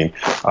protein,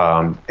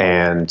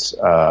 and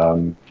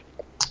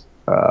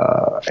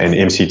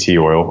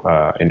MCT oil,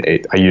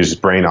 and I use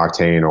brain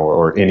octane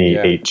or any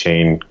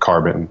 8-chain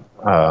carbon,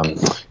 a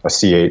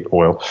C8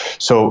 oil.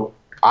 So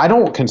I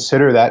don't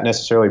consider that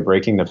necessarily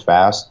breaking the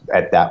fast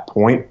at that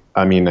point.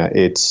 I mean,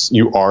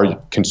 you are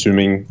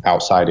consuming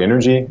outside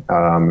energy,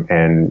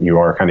 and you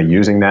are kind of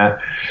using that.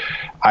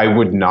 I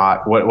would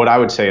not, what I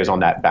would say is on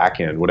that back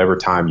end, whatever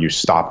time you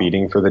stop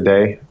eating for the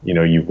day, you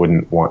know, you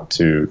wouldn't want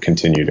to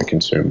continue to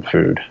consume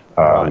food,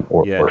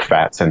 or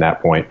fats in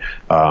that point.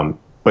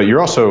 But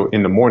you're also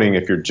in the morning,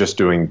 if you're just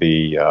doing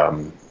the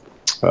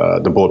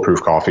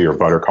bulletproof coffee or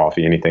butter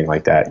coffee, anything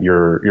like that,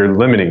 you're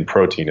limiting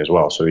protein as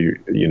well. So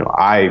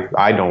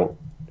I don't.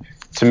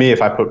 To me,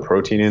 if I put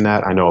protein in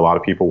that, I know a lot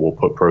of people will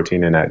put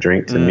protein in that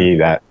drink. To me,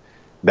 that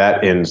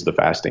ends the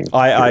fasting.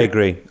 I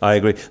agree.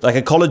 Like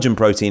a collagen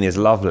protein is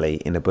lovely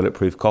in a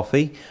bulletproof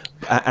coffee,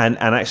 and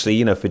actually,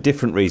 you know, for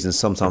different reasons,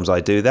 sometimes I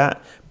do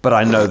that. But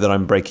I know that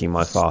I'm breaking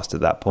my fast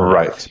at that point.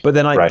 Right. But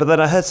then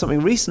I heard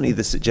something recently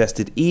that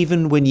suggested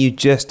even when you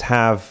just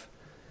have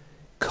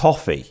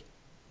coffee,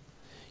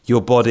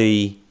 your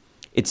body,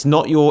 it's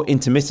not your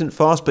intermittent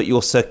fast, but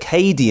your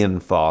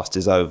circadian fast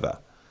is over.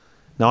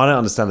 Now, I don't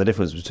understand the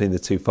difference between the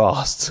two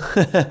fasts.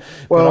 But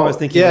I was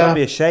thinking that'd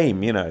be a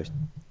shame, you know.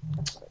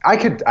 I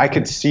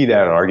could see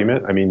that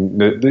argument. I mean,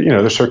 the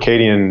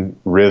circadian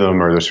rhythm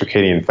or the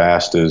circadian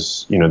fast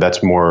is, you know,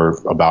 that's more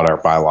about our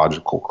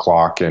biological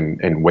clock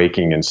and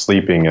waking and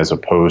sleeping as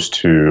opposed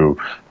to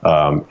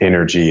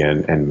energy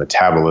and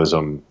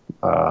metabolism.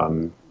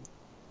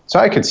 So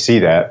I could see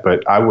that,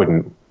 but I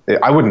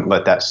wouldn't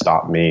let that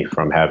stop me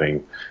from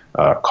having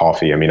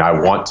coffee. I mean, I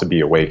want to be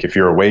awake. If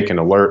you're awake and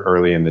alert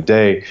early in the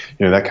day,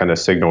 you know, that kind of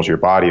signals your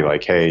body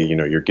like, hey, you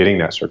know, you're getting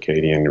that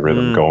circadian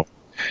rhythm going.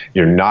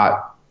 You're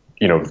not,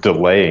 you know,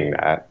 delaying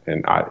that.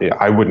 And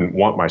I wouldn't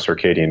want my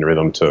circadian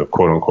rhythm to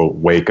quote unquote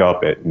wake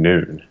up at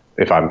noon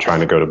if I'm trying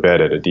to go to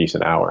bed at a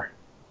decent hour.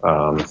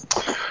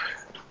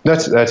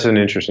 That's an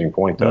interesting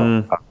point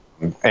though.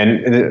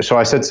 And so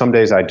I said some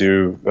days I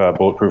do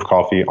bulletproof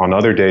coffee. On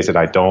other days that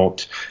I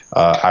don't,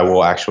 I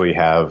will actually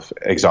have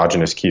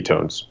exogenous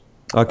ketones.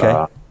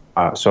 Okay.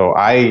 So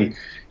I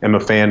am a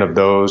fan of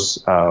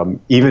those.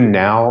 Even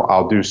now,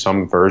 I'll do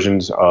some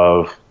versions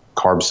of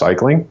carb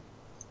cycling.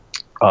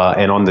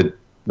 And on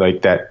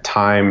that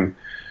time,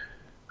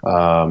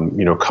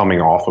 you know, coming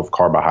off of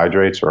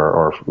carbohydrates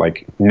or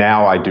like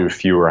now I do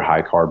fewer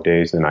high carb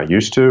days than I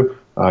used to,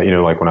 you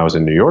know, like when I was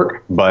in New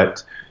York.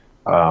 But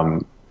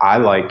I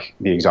like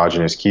the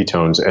exogenous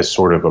ketones as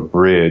sort of a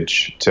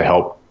bridge to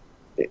help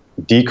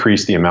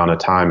decrease the amount of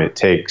time it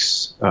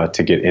takes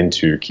to get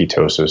into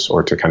ketosis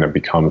or to kind of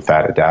become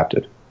fat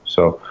adapted.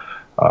 So,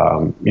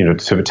 you know,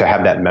 to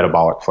have that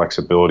metabolic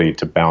flexibility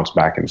to bounce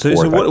back and forth.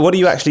 So what do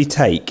you actually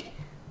take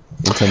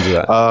in terms of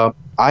that?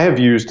 I have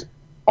used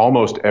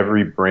almost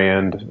every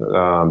brand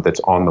that's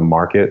on the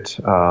market.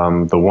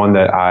 The one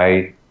that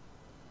I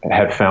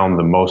have found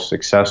the most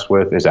success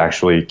with is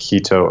actually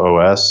Keto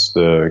OS,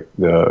 the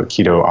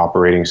keto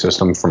operating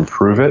system from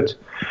Prove It.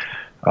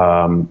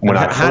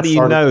 How do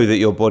you know that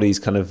your body's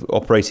kind of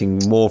operating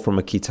more from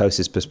a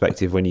ketosis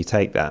perspective when you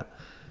take that?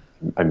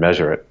 I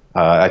measure it.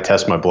 I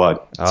test my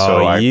blood.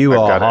 Oh, you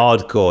are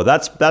hardcore.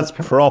 That's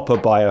proper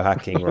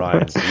biohacking,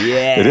 Ryan.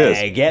 Yeah, it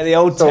is. Get the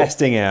old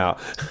testing out.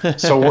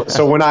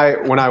 so when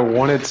I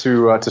wanted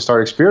to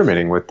start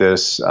experimenting with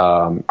this,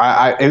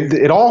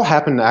 it all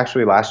happened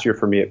actually last year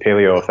for me at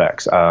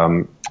PaleoFX.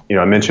 You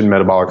know, I mentioned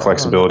metabolic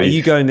flexibility. Are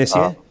you going this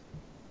year?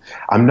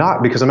 I'm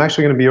not, because I'm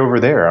actually going to be over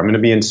there. I'm going to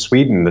be in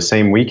Sweden the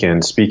same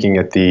weekend speaking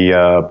at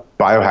the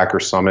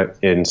Biohacker Summit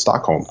in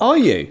Stockholm. Are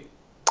you?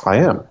 I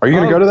am. Are you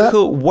going to go to that?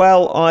 Cool.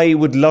 Well, I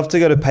would love to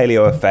go to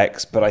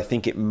PaleoFX, but I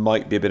think it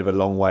might be a bit of a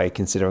long way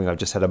considering I've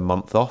just had a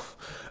month off.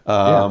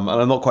 And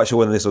I'm not quite sure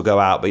when this will go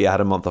out, but yeah, I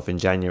had a month off in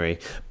January.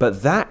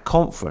 But that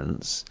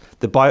conference,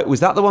 was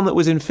that the one that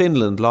was in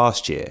Finland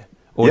last year?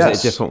 Or is it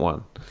a different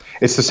one?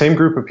 It's the same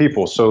group of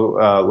people. So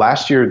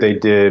last year they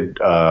did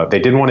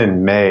one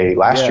in May.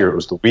 Last year it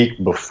was the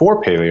week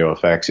before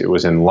PaleoFX. It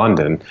was in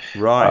London.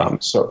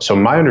 Right. So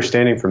my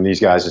understanding from these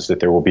guys is that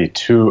there will be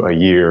 2 a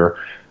year.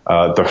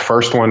 The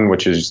first one,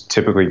 which is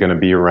typically going to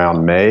be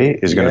around May,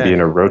 is going to be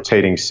in a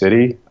rotating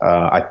city.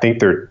 I think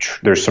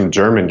there's some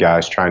German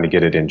guys trying to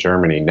get it in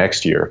Germany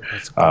next year.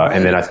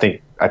 And then I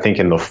think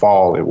in the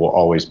fall it will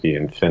always be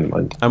in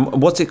Finland.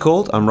 What's it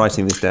called? I'm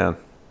writing this down.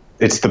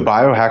 It's the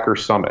Biohacker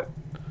Summit.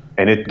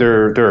 And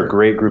they're a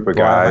great group of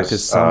guys. Biohacker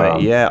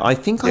Summit, I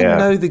think I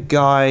know the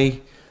guy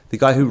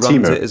who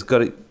runs it has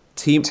got it.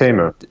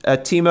 Timo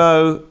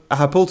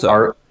Ahapulto.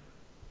 Right,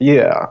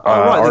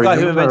 the guy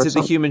who invented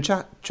the human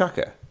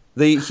tracker,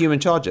 the human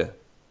charger.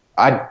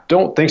 I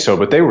don't think so,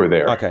 but they were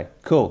there. Okay,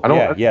 cool.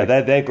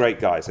 They're great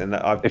guys, and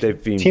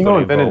they've been.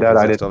 Timo invented that,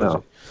 I didn't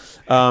know.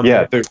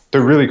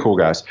 They're really cool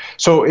guys.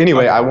 So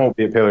anyway, I won't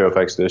be at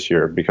PaleoFX this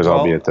year because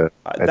I'll be at that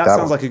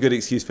sounds like a good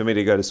excuse for me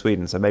to go to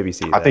Sweden. So maybe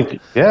see you there. I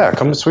think,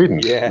 come to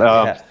Sweden.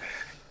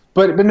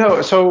 But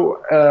no,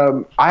 so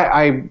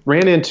I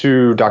ran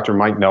into Dr.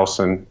 Mike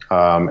Nelson,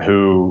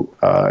 who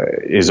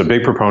is a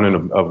big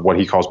proponent of what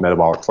he calls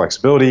metabolic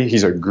flexibility.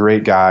 He's a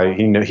great guy.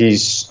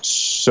 He's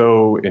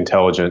so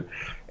intelligent.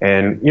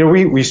 And,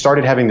 we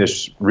started having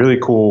this really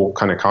cool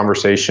kind of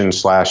conversation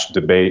 /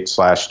 debate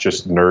 /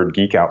 just nerd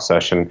geek out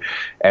session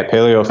at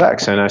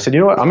PaleoFX. And I said, you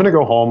know what, I'm going to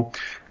go home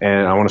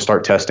and I want to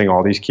start testing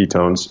all these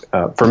ketones.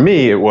 For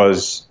me,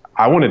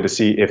 I wanted to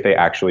see if they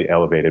actually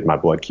elevated my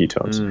blood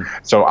ketones.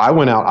 So I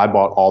went out, I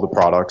bought all the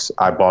products,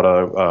 I bought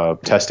a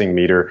testing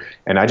meter,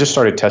 and I just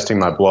started testing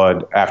my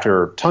blood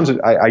after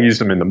I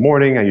used them in the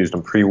morning, I used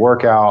them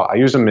pre-workout, I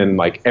used them in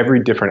like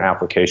every different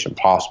application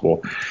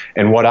possible.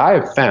 And what I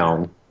have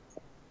found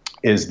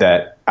is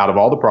that out of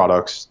all the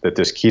products, that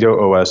this Keto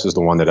OS is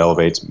the one that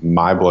elevates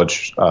my blood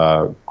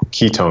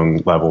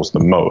ketone levels the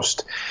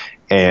most.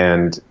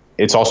 And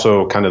it's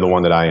also kind of the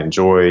one that I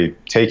enjoy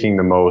taking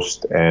the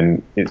most.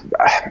 And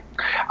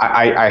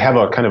I have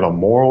a kind of a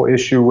moral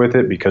issue with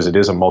it because it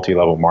is a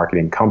multi-level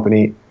marketing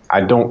company.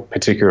 I don't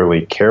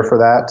particularly care for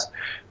that.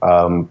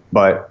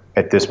 But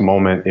at this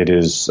moment, it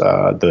is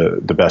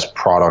the best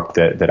product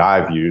that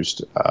I've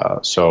used.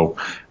 So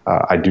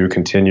I do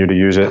continue to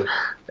use it.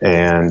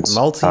 And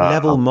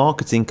multi-level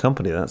marketing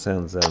company. That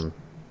sounds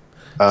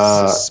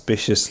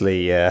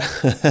suspiciously. Yeah.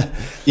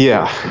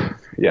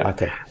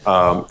 Okay.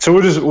 So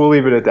we'll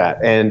leave it at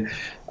that. And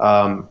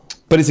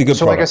but it's a good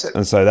product, like I said,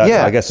 and so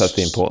I guess that's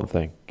the important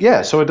thing.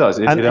 Yeah. So it does.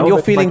 And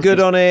you're feeling good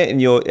on it, and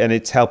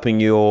it's helping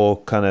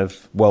your kind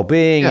of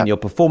well-being and your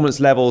performance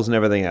levels and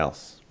everything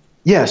else.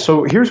 Yeah.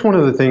 So here's one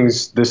of the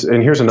things.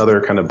 And here's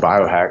another kind of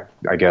biohack,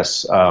 I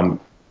guess.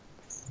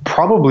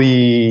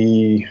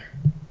 Probably.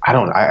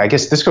 I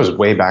guess this goes all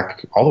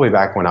the way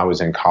back when I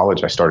was in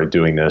college. I started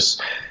doing this.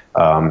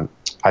 I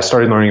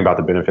started learning about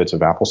the benefits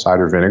of apple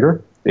cider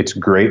vinegar. It's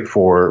great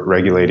for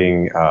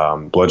regulating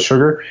blood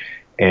sugar,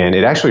 and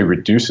it actually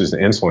reduces the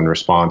insulin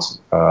response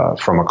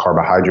from a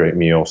carbohydrate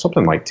meal,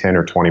 something like 10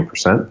 or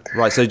 20%.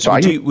 Right. So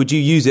would you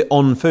use it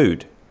on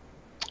food?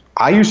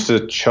 I used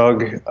to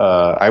chug.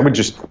 I would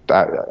just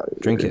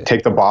drink it.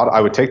 Take the bottle. I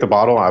would take the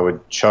bottle. I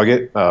would chug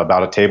it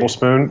about a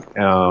tablespoon,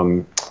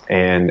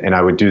 and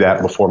I would do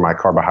that before my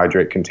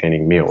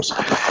carbohydrate-containing meals.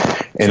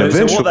 And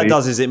so what that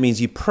does is it means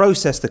you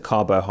process the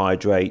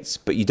carbohydrates,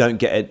 but you don't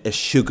get a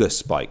sugar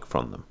spike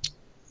from them.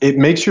 It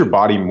makes your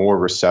body more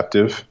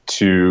receptive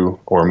to,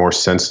 or more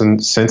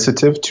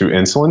sensitive to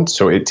insulin,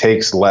 so it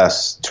takes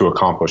less to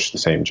accomplish the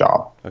same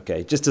job.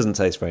 Okay, it just doesn't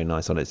taste very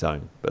nice on its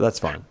own, but that's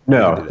fine.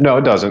 No,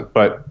 it doesn't.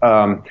 But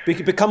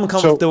become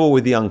comfortable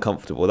with the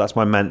uncomfortable. That's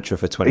my mantra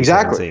for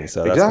 2017.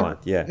 So that's fine.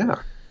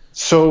 Yeah.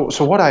 So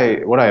what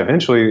I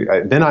eventually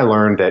then I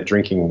learned that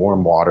drinking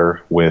warm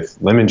water with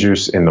lemon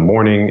juice in the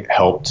morning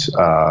helped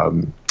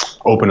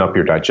open up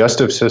your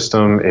digestive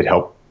system. It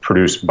helped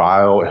produce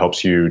bile. It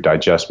helps you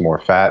digest more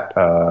fat.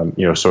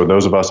 So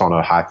those of us on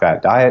a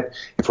high-fat diet,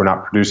 if we're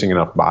not producing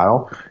enough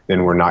bile,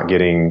 then we're not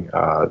getting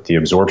the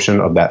absorption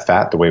of that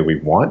fat the way we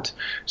want.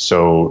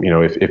 So,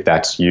 if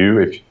that's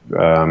you,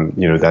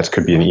 that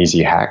could be an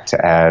easy hack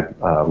to add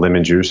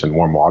lemon juice and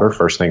warm water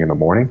first thing in the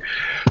morning.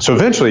 So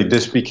eventually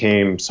this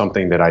became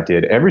something that I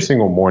did every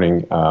single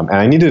morning, and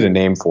I needed a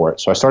name for it.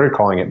 So I started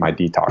calling it my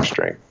detox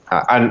drink.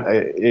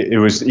 It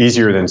was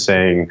easier than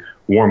saying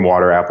warm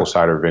water, apple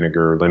cider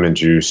vinegar, lemon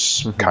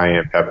juice,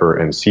 cayenne pepper,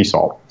 and sea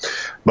salt.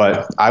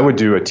 But I would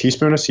do a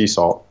teaspoon of sea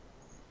salt,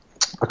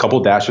 a couple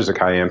dashes of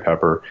cayenne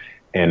pepper,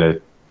 and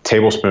a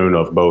tablespoon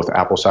of both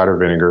apple cider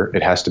vinegar.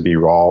 It has to be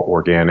raw,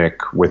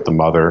 organic, with the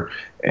mother,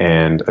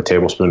 and a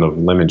tablespoon of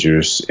lemon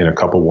juice in a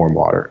cup of warm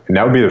water. And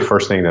that would be the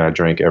first thing that I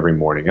drank every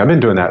morning. I've been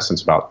doing that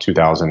since about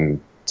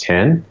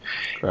 2010.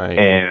 Right.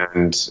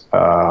 And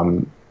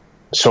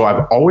so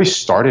I've always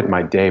started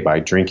my day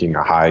by drinking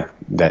a high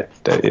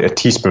a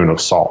teaspoon of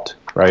salt,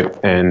 right?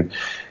 And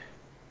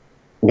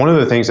one of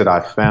the things that I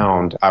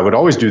found, I would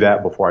always do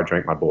that before I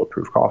drank my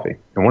bulletproof coffee.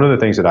 And one of the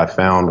things that I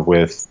found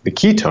with the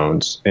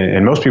ketones,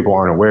 and most people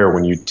aren't aware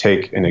when you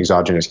take an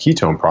exogenous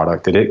ketone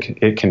product, that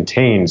it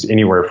contains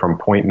anywhere from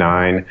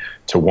 0.9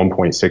 to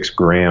 1.6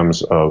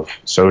 grams of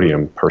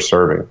sodium per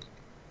serving,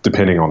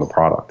 depending on the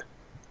product.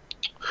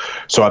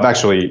 So I've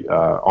actually,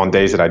 on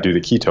days that I do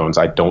the ketones,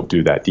 I don't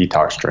do that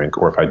detox drink,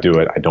 or if I do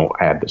it, I don't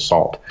add the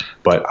salt.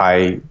 But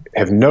I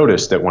have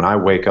noticed that when I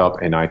wake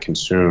up and I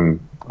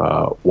consume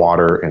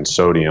water and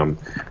sodium,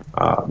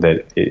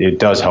 that it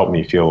does help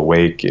me feel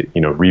awake. It,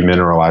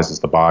 remineralizes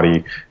the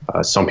body.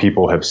 Some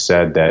people have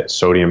said that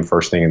sodium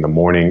first thing in the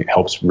morning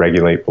helps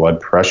regulate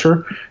blood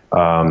pressure.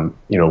 When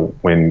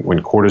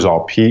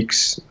cortisol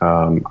peaks,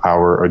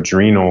 our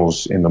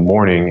adrenals in the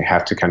morning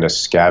have to kind of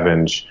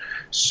scavenge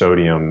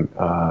sodium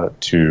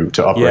to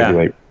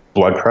upregulate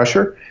blood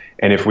pressure.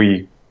 And if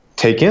we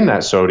take in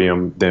that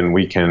sodium, then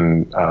we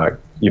can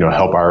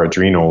help our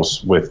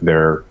adrenals with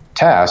their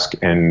task,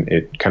 and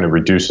it kind of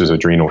reduces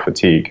adrenal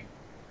fatigue.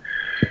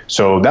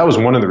 So that was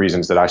one of the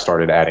reasons that I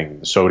started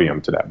adding sodium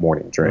to that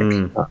morning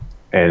drink.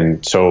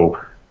 And so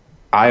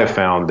I have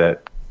found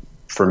that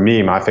for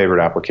me, my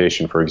favorite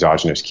application for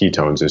exogenous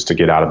ketones is to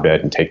get out of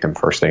bed and take them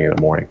first thing in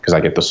the morning, because I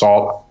get the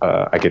salt,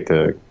 I get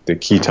the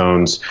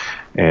ketones,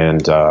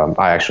 and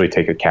I actually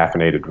take a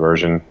caffeinated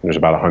version. There's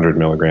about 100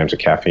 milligrams of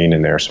caffeine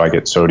in there, so I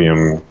get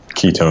sodium,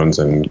 ketones,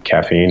 and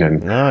caffeine,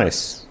 and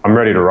nice. I'm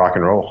ready to rock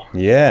and roll.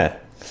 Yeah.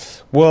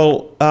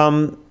 Well,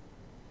 Ryan,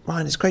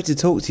 it's great to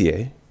talk to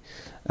you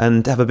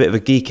and have a bit of a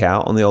geek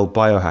out on the old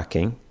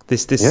biohacking.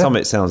 This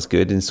summit sounds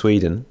good in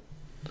Sweden.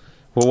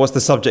 Well, what's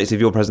the subject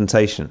of your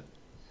presentation?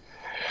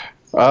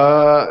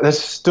 That's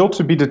still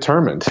to be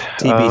determined.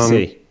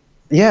 TBC.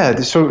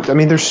 So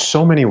there's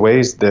so many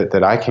ways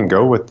that I can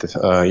go with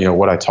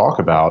what I talk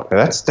about.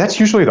 That's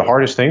usually the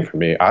hardest thing for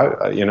me.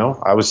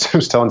 I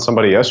was telling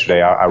somebody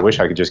yesterday, I wish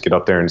I could just get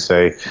up there and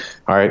say,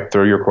 all right,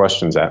 throw your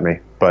questions at me.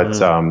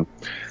 But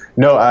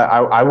no,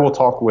 I will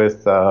talk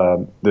with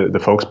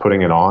the folks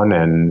putting it on,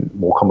 and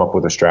we'll come up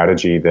with a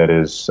strategy that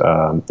is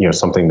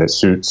something that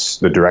suits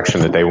the direction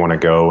that they want to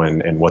go,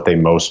 and what they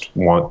most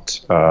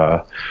want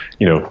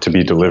to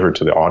be delivered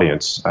to the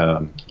audience.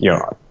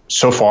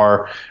 So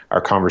far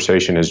our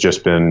conversation has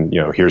just been,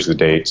 here's the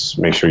dates,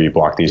 make sure you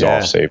block these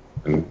off, save,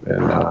 and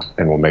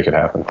we'll make it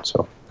happen.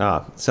 So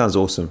sounds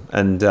awesome.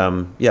 And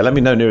let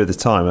me know nearer the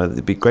time.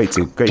 It'd be great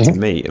to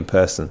meet in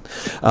person.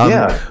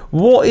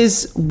 What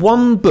is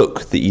one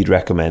book that you'd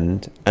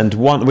recommend? And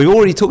we've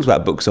already talked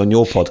about books on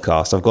your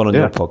podcast. I've gone on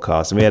your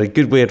podcast, and we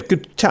had a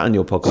good chat on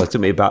your podcast,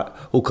 didn't we, about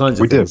all kinds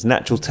of things,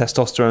 natural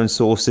testosterone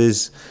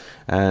sources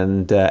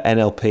and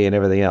NLP and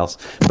everything else.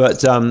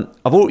 But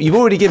you've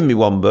already given me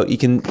one book. You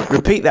can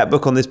repeat that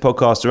book on this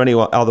podcast or any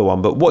other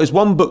one. But what is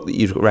one book that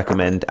you'd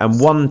recommend, and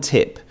one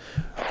tip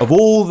of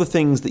all the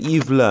things that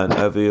you've learned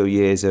over your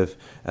years of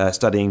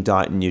studying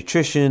diet and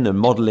nutrition and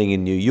modeling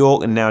in New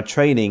York, and now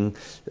training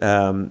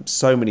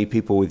so many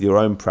people with your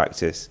own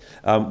practice?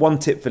 One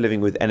tip for living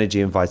with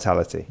energy and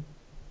vitality.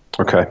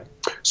 Okay.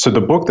 So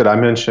the book that I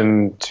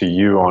mentioned to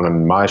you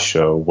on my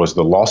show was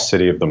The Lost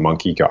City of the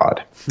Monkey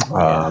God.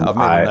 I've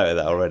made a note of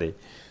that already.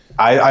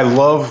 I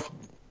love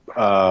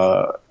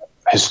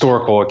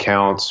historical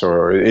accounts,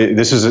 or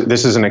this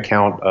is an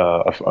account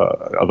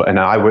of an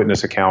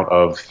eyewitness account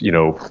of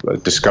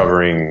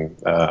discovering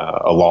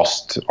a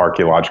lost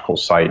archaeological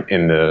site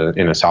in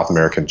a South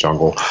American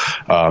jungle.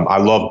 I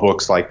love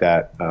books like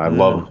that. I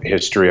love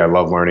history. I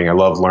love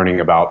learning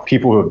about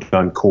people who have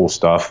done cool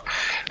stuff.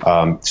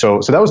 So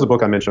that was the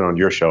book I mentioned on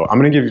your show. I'm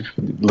going to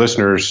give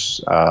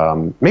listeners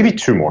maybe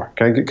two more.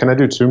 Can I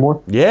do two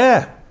more?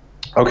 Yeah.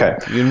 Okay.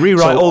 You can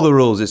rewrite all the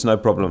rules. It's no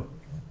problem.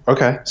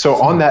 Okay. So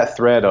on that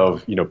thread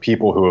of,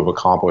 people who have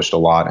accomplished a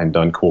lot and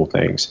done cool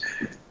things,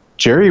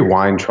 Jerry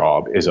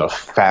Weintraub is a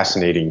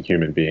fascinating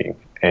human being.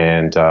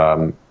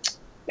 And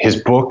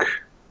his book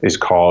is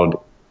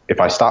called If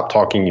I Stop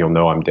Talking, You'll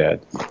Know I'm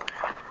Dead.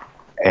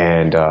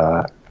 And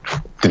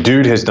the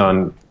dude has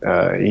done,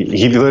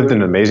 he lived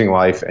an amazing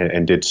life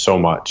and did so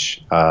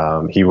much.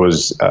 He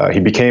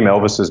became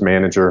Elvis's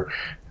manager.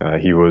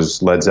 He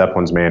was Led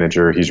Zeppelin's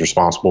manager. He's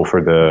responsible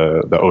for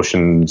the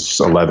Ocean's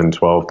 11,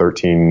 12,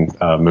 13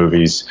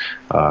 movies.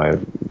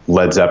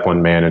 Led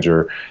Zeppelin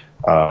manager.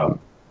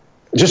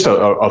 Just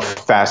a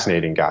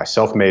fascinating guy,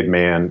 self-made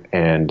man.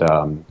 And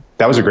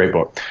that was a great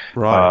book.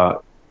 Right.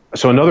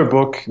 So another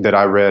book that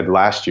I read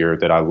last year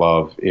that I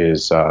love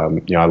is, I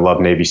love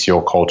Navy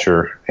SEAL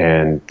culture,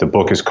 and the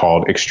book is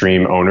called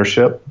Extreme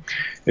Ownership.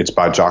 It's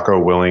by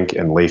Jocko Willink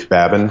and Leif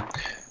Babin.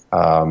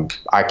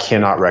 I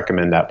cannot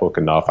recommend that book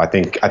enough. I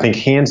think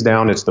hands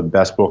down it's the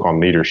best book on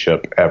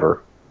leadership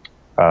ever.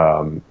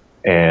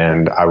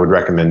 And I would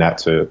recommend that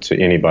to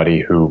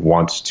anybody who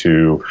wants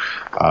to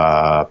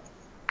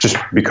just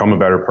become a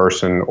better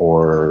person,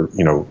 or,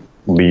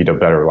 lead a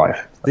better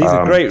life. These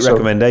are great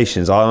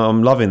recommendations.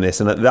 I'm loving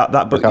this. And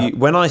that book,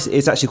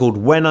 it's actually called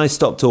When I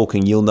Stop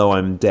Talking, You'll Know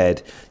I'm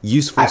Dead.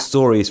 Useful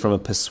stories from a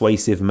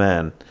persuasive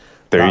man.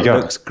 There you go.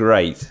 That looks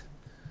great.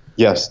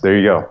 Yes, there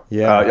you go.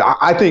 Yeah.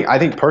 I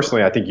think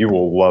personally, I think you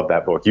will love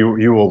that book.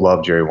 You will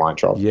love Jerry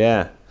Weintraub.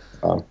 Yeah.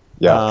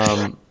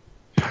 Yeah.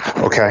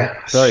 Okay.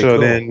 Very so cool.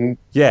 then,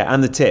 yeah,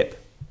 and the tip.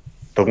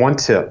 the one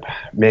tip,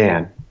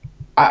 man,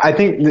 I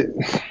think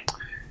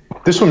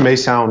this one may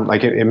sound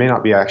like it may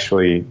not be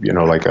actually,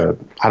 like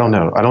I don't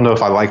know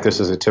if I like this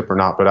as a tip or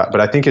not, but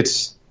I think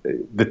it's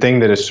the thing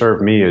that has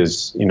served me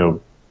is,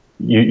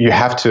 you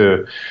have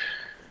to,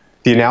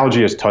 the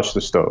analogy is touch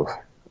the stove.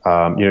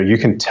 You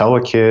can tell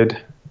a kid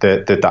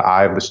that the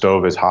eye of the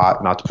stove is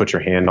hot, not to put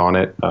your hand on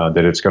it,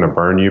 that it's going to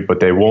burn you, but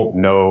they won't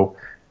know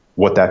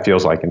what that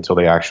feels like until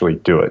they actually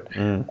do it.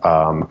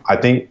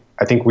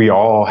 I think we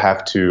all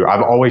have to.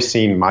 I've always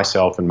seen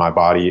myself and my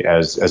body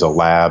as a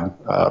lab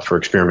for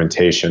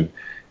experimentation,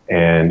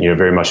 and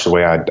very much the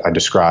way I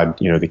described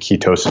the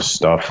ketosis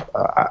stuff.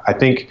 I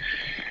think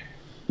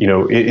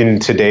in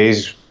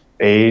today's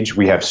age,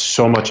 we have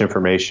so much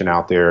information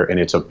out there, and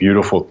it's a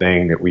beautiful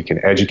thing that we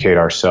can educate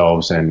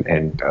ourselves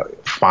and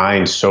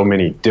find so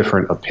many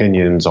different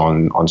opinions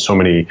on so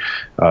many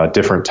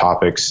different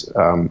topics.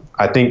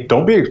 I think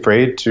don't be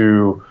afraid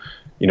to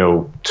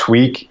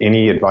tweak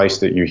any advice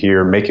that you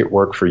hear, make it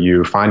work for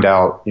you. Find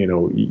out,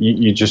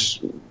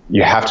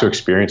 you have to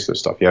experience this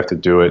stuff. You have to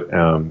do it.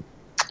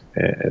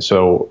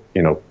 So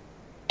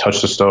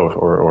touch the stove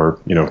or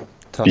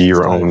be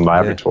your own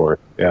laboratory.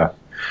 Yeah.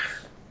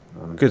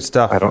 Good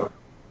stuff.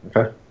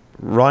 Okay.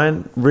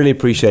 Ryan, really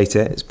appreciate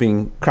it. It's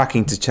been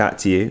cracking to chat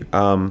to you.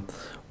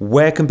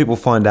 Where can people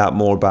find out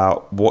more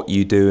about what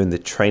you do and the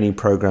training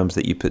programs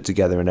that you put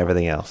together and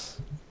everything else?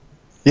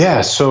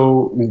 Yeah,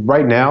 so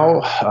right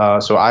now,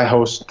 I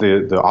host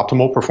the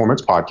Optimal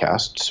Performance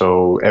Podcast.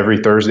 So every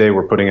Thursday,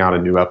 we're putting out a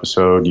new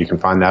episode. You can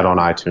find that on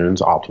iTunes,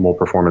 Optimal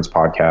Performance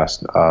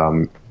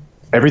Podcast.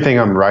 Everything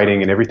I'm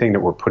writing and everything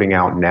that we're putting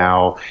out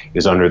now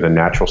is under the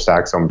Natural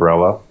Stacks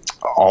umbrella.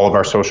 All of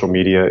our social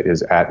media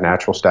is at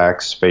Natural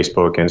Stacks,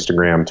 Facebook,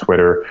 Instagram,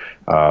 Twitter.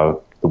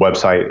 The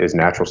website is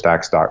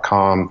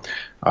naturalstacks.com.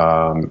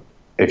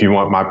 If you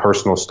want my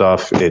personal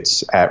stuff,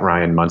 it's at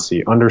Ryan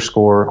Munsey _ on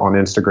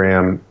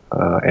Instagram,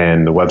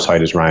 and the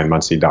website is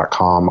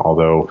ryanmunsey.com,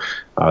 although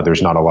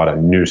there's not a lot of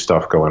new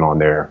stuff going on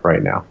there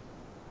right now.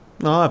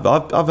 No,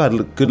 I've had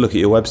a good look at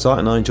your website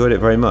and I enjoyed it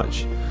very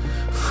much.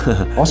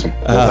 Awesome.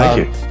 Well,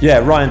 thank you. Yeah,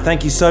 Ryan,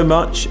 thank you so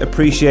much.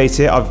 Appreciate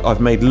it.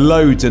 I've made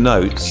loads of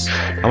notes.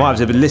 I might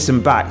have to listen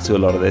back to a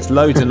lot of this.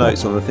 Loads of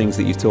notes on the things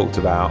that you've talked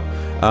about.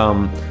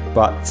 And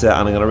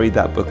I'm going to read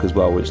that book as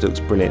well, which looks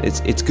brilliant.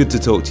 It's good to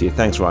talk to you.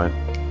 Thanks, Ryan.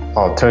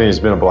 Oh, Tony, it's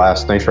been a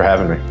blast. Thanks for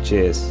having me.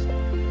 Cheers.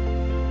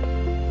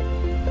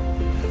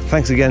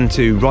 Thanks again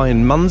to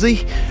Ryan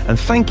Munsey, and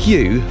thank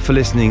you for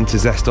listening to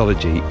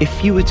Zestology.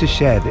 If you were to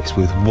share this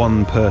with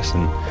one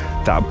person,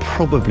 that would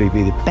probably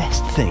be the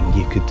best thing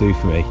you could do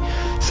for me.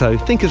 So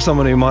think of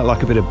someone who might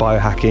like a bit of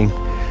biohacking.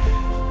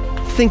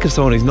 Think of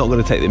someone who's not going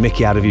to take the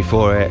mickey out of you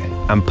for it,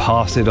 and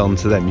pass it on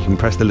to them. You can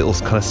press the little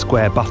kind of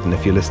square button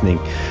if you're listening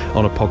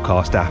on a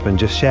podcast app and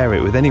just share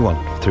it with anyone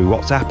through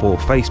WhatsApp or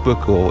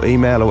Facebook or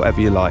email or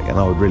whatever you like, and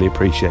I would really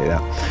appreciate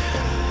that.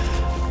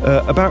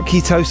 About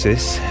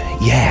ketosis,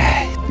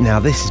 now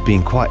this has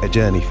been quite a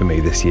journey for me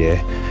this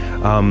year.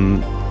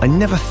 I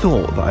never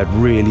thought that I'd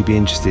really be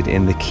interested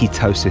in the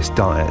ketosis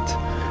diet,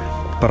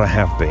 but I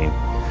have been.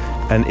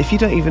 And if you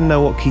don't even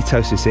know what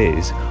ketosis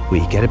is, well,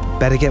 you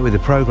better get with the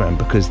program,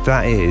 because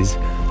that is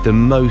the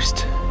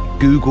most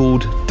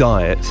Googled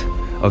diet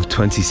of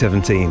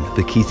 2017,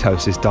 the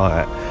ketosis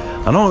diet.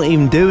 And I'm not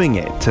even doing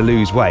it to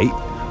lose weight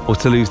or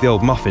to lose the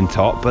old muffin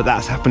top, but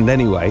that's happened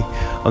anyway.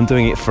 I'm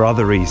doing it for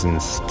other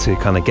reasons, to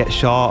kind of get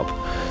sharp,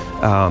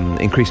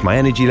 increase my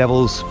energy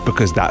levels,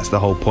 because that's the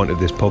whole point of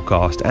this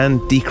podcast,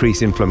 and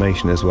decrease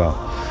inflammation as well.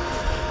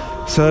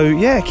 So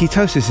yeah,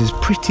 ketosis is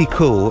pretty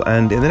cool,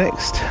 and in the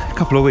next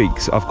couple of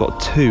weeks I've got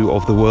 2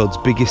 of the world's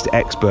biggest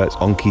experts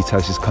on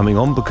ketosis coming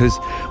on, because,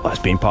 well, it's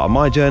been part of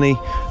my journey,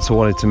 so I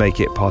wanted to make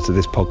it part of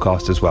this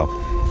podcast as well.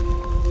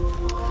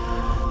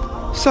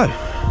 So,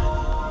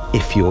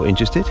 if you're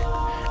interested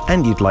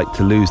and you'd like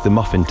to lose the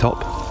muffin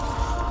top,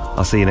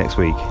 I'll see you next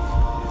week.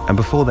 And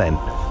before then,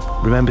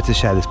 remember to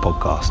share this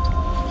podcast.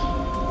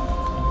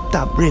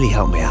 That really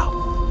helped me out.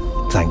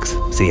 Thanks.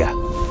 See ya.